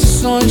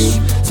Jetsons.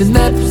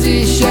 Snaps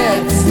e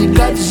chats e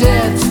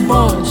gadgets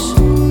bons.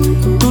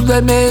 Tudo é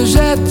meio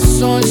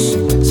Jetsons.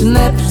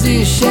 Snaps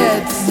e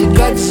chats e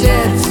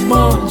gadgets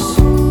bons.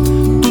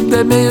 Tudo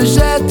é meio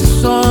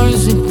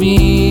Jetsons,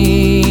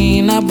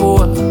 enfim, na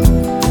boa.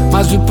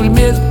 Mas o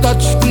primeiro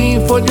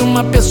touchscreen foi de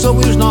uma pessoa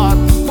e os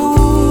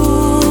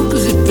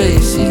notebooks e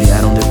faces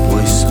vieram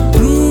depois.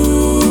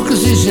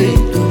 Truques e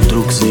jeitos.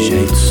 Truques e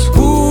jeitos.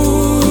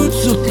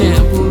 Putz, o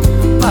tempo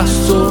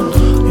passou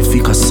e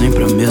fica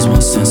sempre a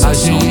mesma sensação. A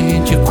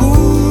gente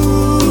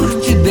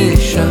curte,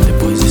 deixa,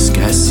 depois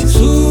esquece.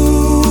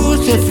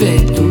 Surge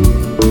efeito,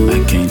 é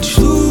quente,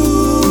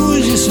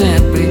 surge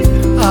sempre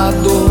a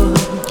dor.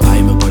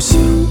 Aí meu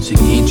parceiro,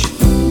 seguinte,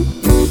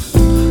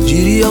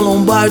 diria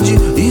Lombardi,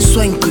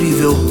 isso é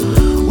incrível.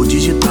 O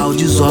digital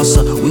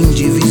desossa o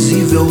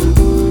indivisível.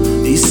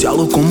 E se a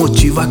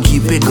locomotiva que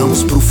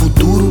pegamos pro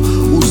futuro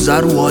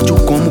usar o ódio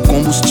como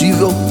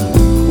combustível?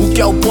 O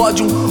que é o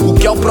pódio? O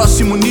que é o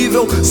próximo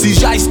nível? Se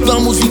já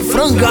estamos em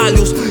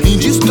frangalhos, em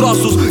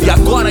destroços, e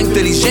agora a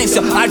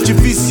inteligência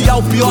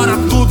artificial piora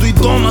tudo e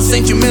toma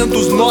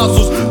sentimentos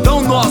nossos,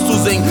 tão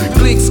nossos, em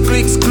cliques,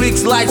 cliques,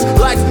 cliques, likes,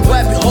 likes,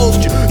 web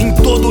host, em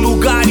todo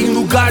lugar, em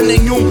lugar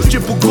nenhum,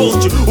 tipo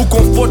ghost. O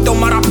conforto é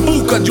uma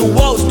arapuca de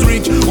Wall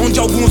Street, onde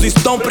alguns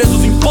estão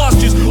presos em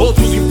postes,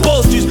 outros em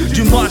posts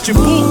de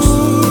notebooks,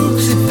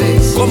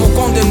 como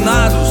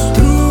condenados,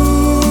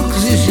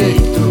 truques e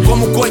jeitos,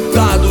 como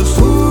coitados.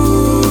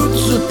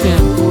 O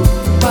tempo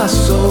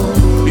passou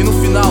e no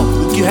final,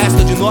 o que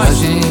resta de nós? A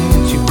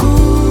gente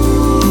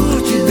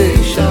curte,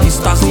 deixa,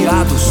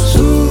 extasiados,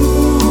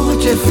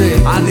 surge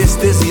efeito,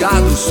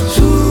 anestesiados,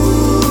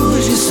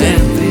 surge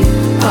sempre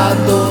a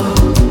dor.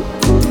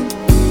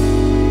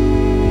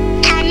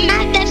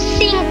 Camada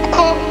 5.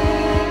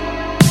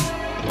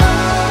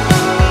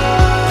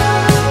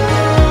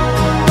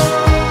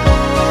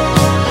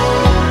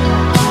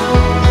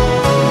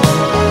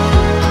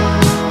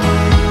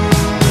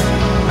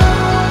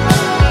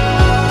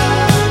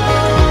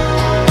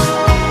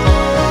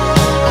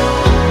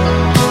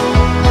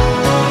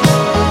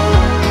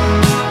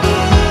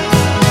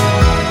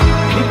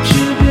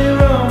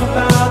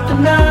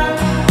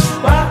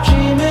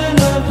 Dreaming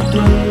of the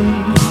day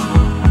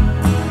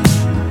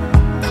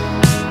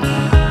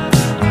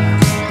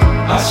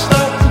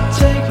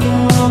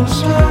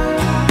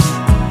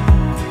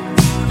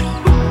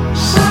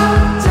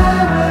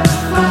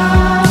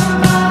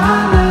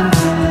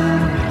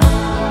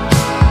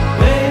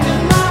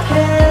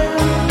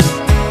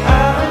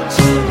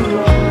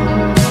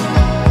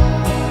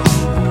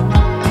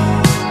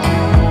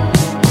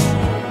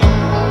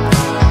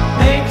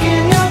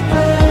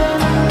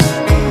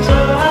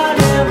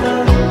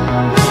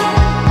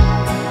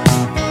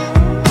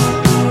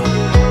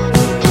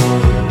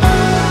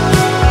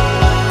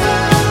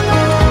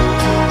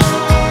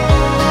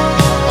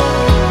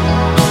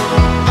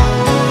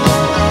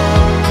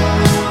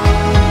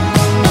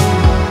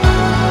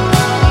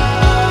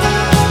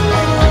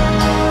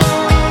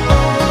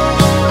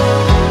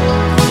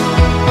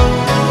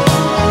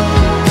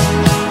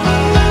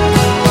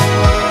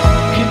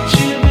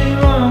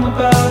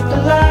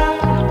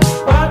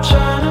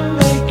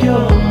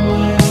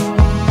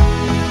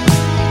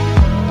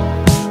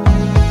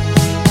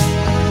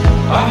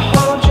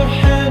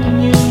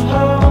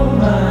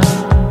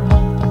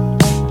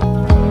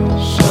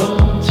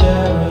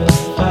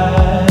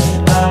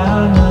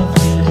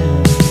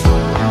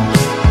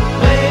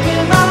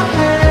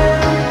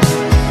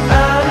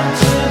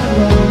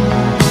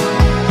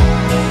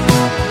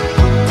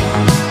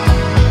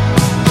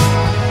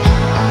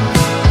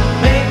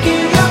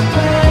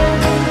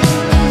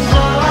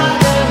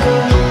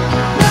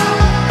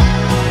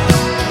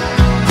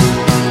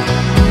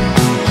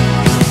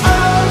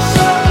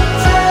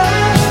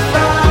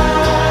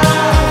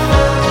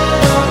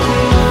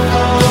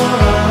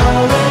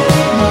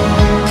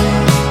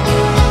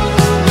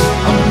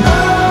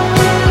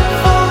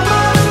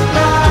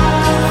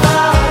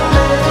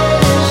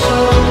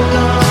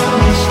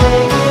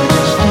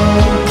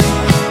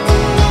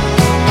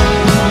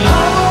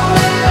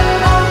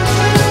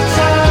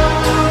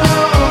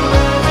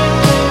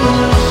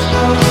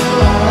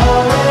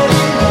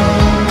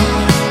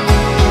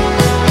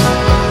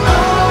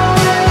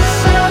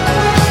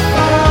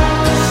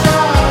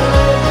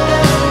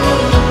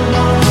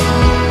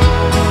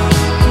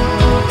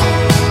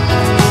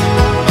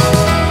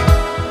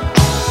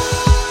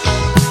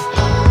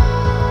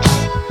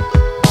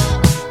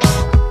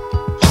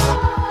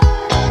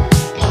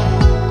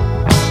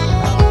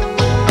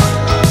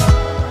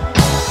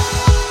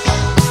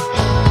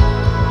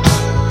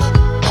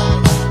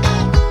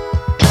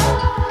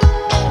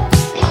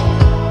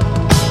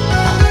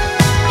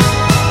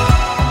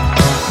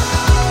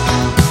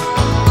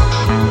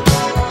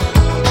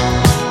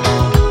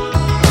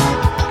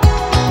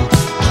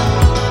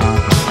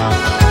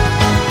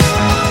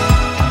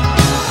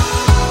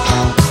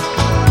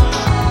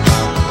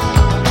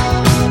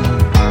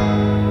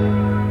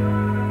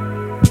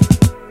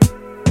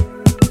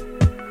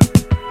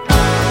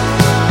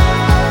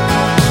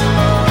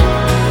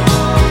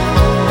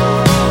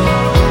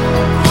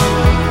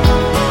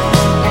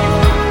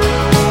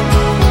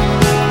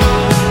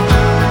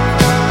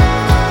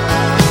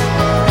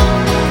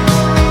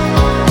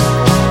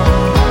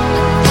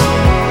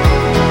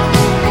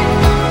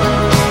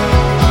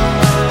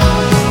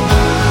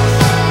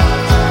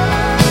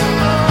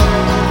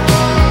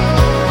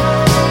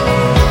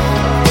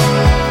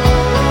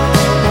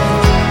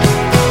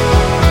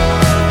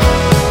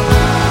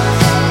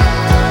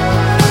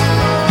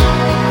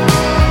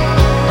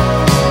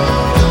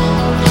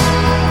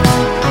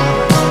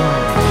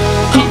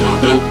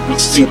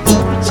I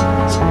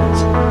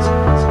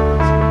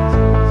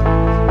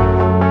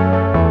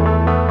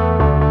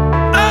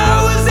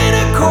was in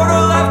a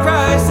quarter-life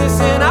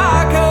crisis and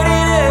I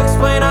couldn't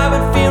explain. I've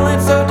been feeling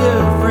so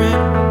different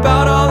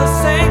about all the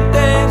same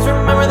things.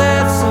 Remember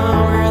that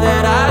summer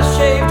that I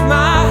shaved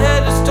my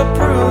head just to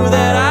prove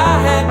that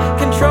I had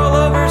control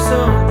over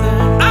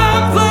something.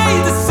 I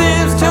played The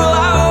Sims till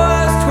I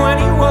was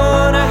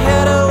 21. I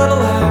had a little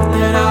life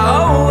that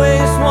I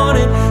always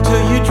wanted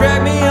till you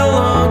dragged me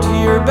along to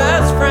your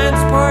best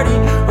friend's party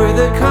where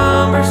the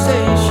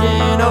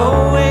conversation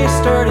always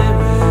started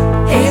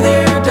with, "Hey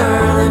there,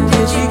 darling,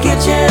 did you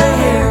get your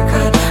hair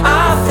cut?"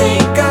 I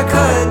think I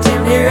cut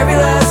damn near every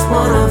last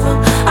one of them.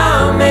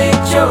 I make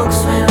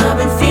jokes when I've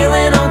been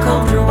feeling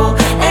uncomfortable.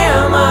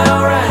 Am I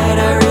alright?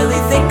 I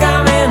really think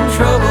I'm in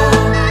trouble.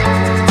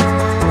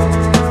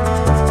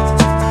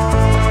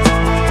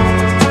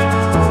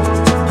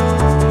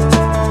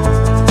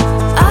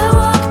 I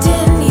walked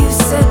in, you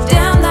said,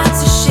 "Damn,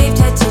 that's a shaved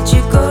head. Did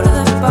you go to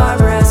the bar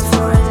brass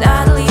for a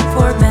Natalie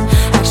Portman?"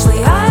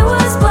 Actually, I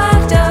was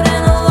blacked out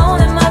and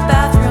alone in my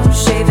bathroom,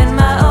 shaving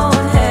my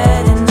own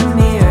head in the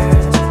mirror.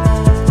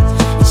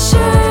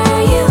 Sure,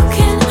 you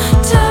can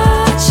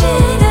touch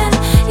it, and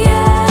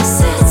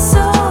yes, it's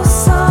so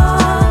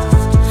soft.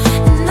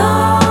 And no,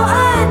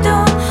 I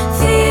don't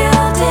feel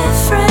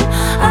different.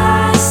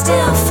 I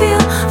still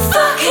feel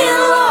fucking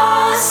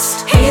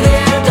lost. Hey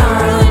there,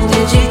 darling,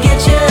 did you get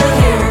your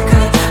hair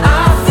cut?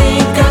 I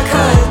think I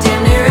cut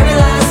damn near every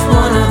last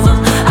one of them.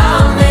 I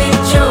make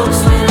jokes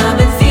when I've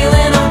been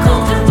feeling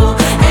uncomfortable.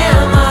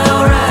 Am I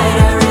alright?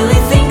 I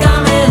really think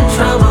I'm in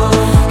trouble.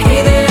 Hey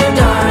there,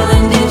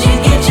 darling, did you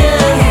get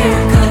your hair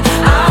cut?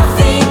 I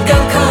think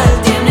I cut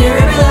damn near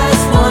every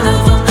last one of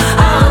them.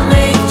 I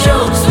make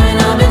jokes when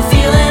I've been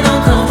feeling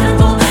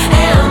uncomfortable.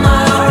 Am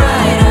I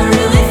alright? I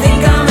really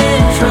think I'm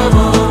in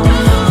trouble.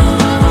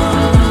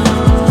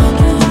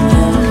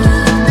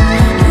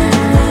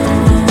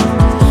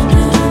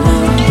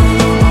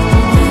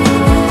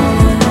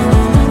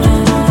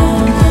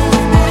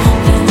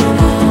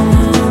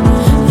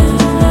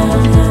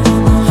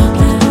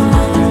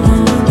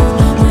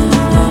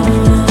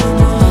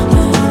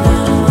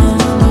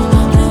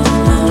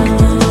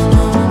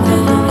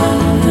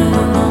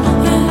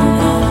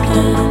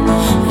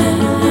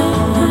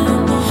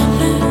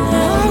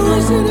 I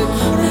was in a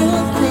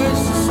quarter-life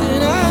crisis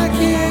and I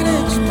can't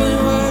explain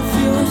why I'm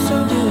feeling so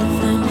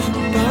different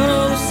about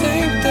all the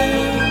same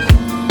things.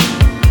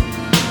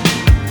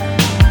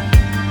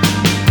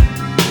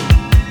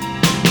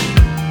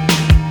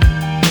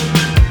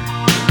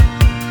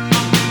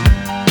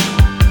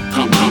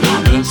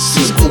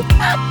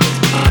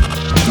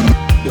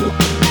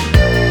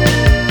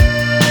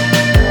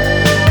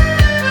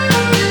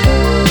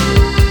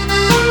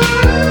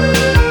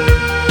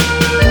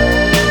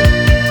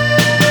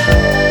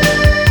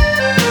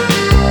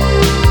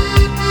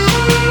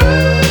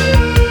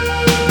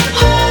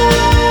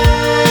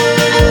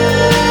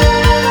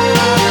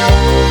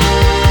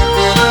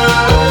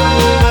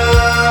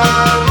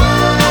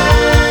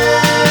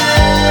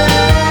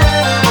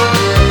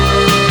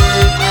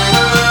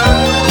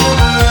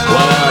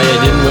 Well, you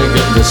didn't wake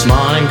up this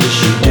morning 'cause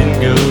you didn't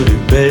go to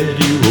bed.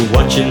 You were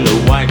watching the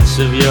whites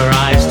of your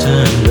eyes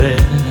turn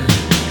red.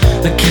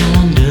 The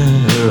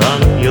calendar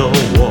on your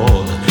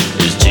wall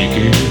is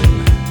ticking.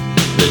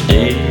 The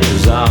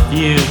days off,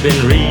 you've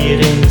been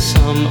reading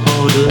some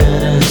old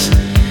letters.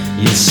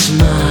 You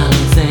smile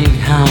and think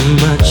how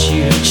much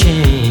you've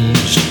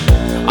changed.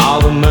 All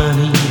the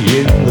money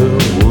in the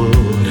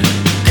world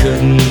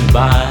couldn't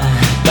buy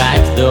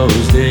back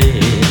those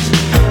days.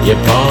 You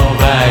pull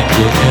back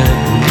your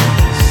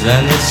curtains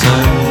and the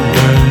sun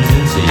burns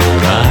into your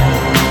eyes.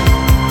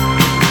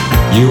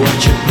 You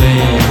watch a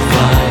plane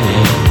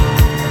flying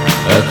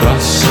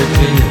across a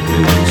clear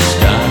blue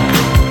sky.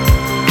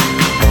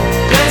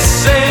 This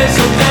is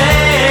the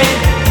day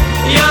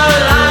your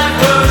life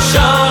will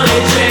surely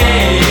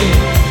change.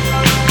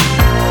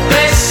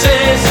 This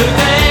is the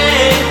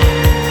day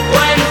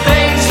when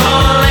things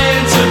fall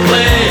into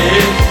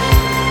place.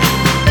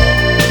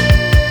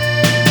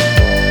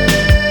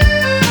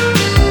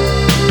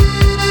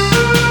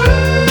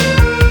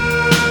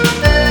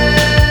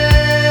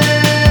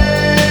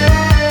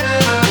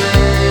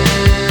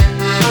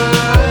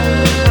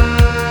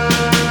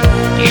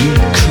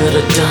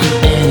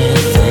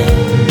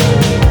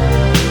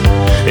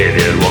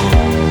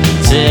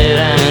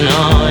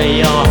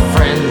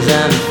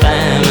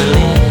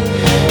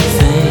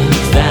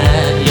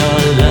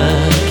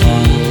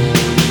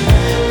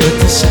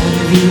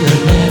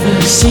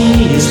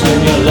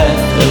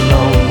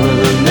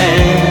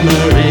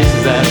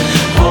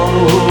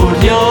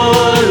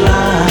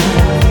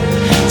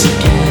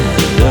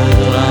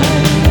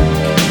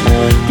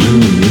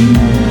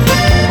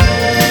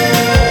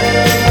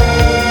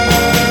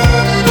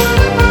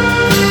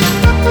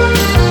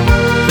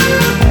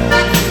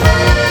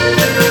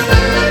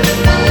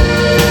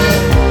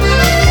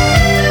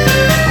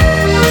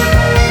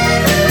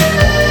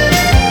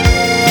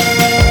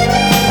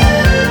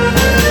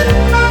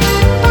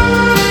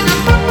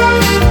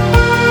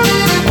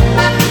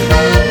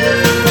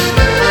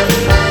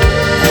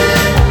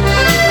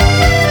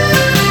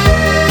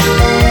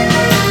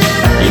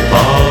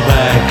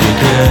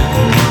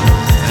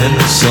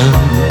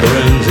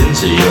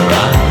 into your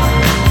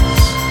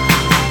eyes.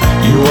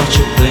 You watch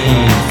a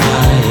plane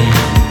flying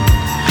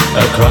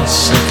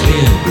across a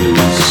clear blue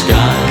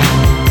sky.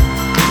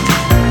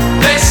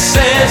 This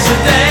is the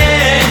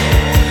day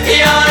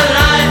your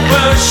life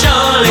will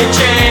surely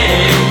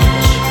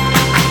change.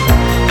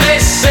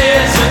 This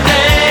is the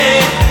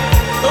day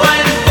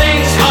when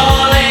things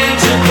fall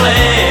into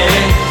place.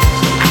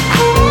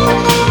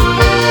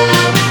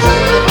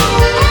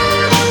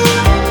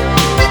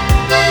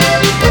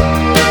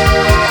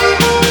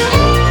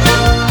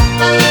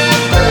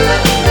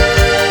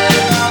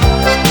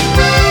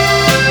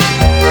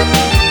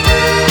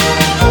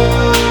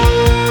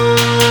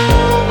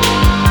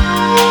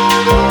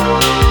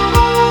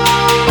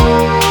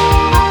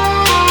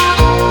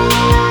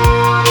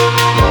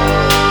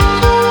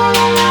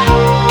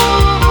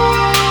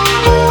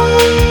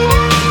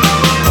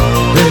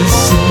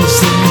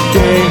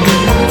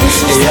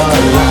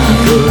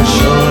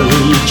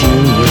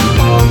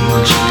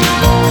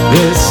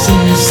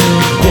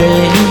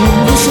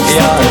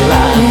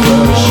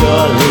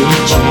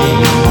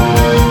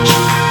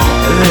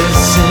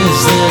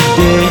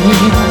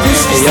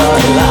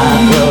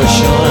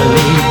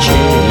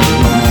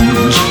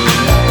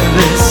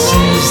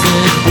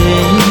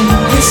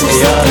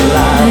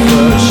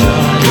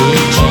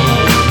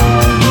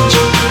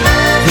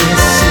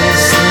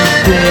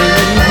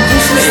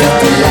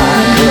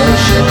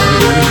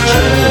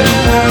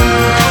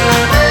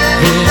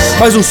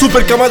 Mais um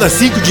Super Camada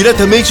 5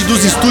 diretamente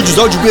dos estúdios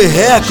Audio B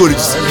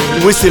Records.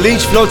 Um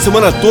excelente final de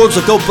semana a todos,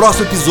 até o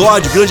próximo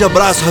episódio. Grande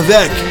abraço,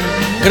 Ravek.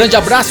 Grande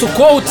abraço,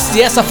 Colts,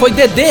 e essa foi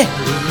Dedê.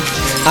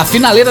 A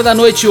finaleira da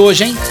noite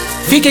hoje, hein?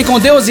 Fiquem com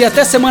Deus e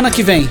até semana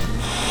que vem.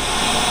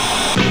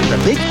 The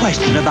big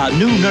question about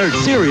new nerd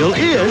cereal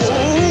is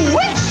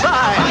which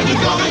side?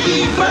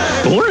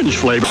 Orange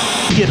flavor.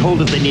 Get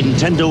hold of the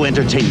Nintendo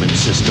Entertainment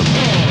System.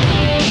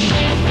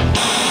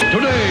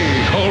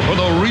 Today, call for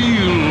the real.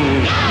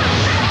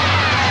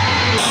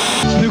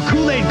 New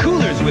Kool-Aid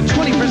coolers with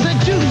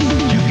 20% juice.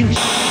 You can.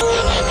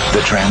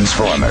 The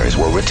Transformers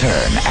will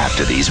return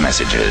after these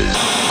messages.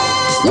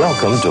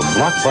 Welcome to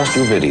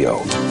Blockbuster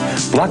Video.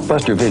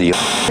 Blockbuster Video.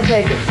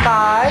 Take it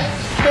 5,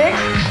 6.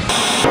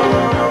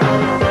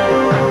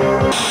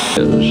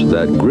 Is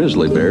that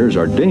grizzly bears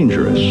are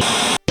dangerous.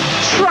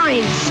 Try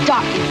and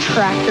stop your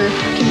tractor.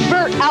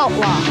 Convert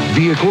outlaw.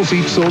 Vehicles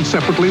each sold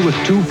separately with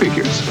 2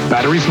 figures.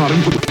 Batteries not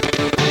included.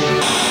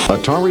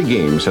 Atari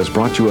Games has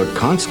brought you a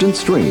constant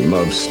stream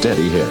of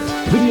steady hits.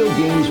 Video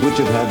games which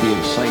have had the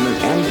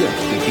excitement and depth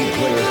to keep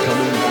players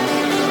coming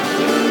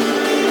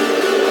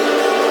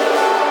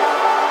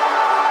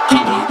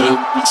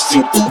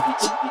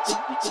back.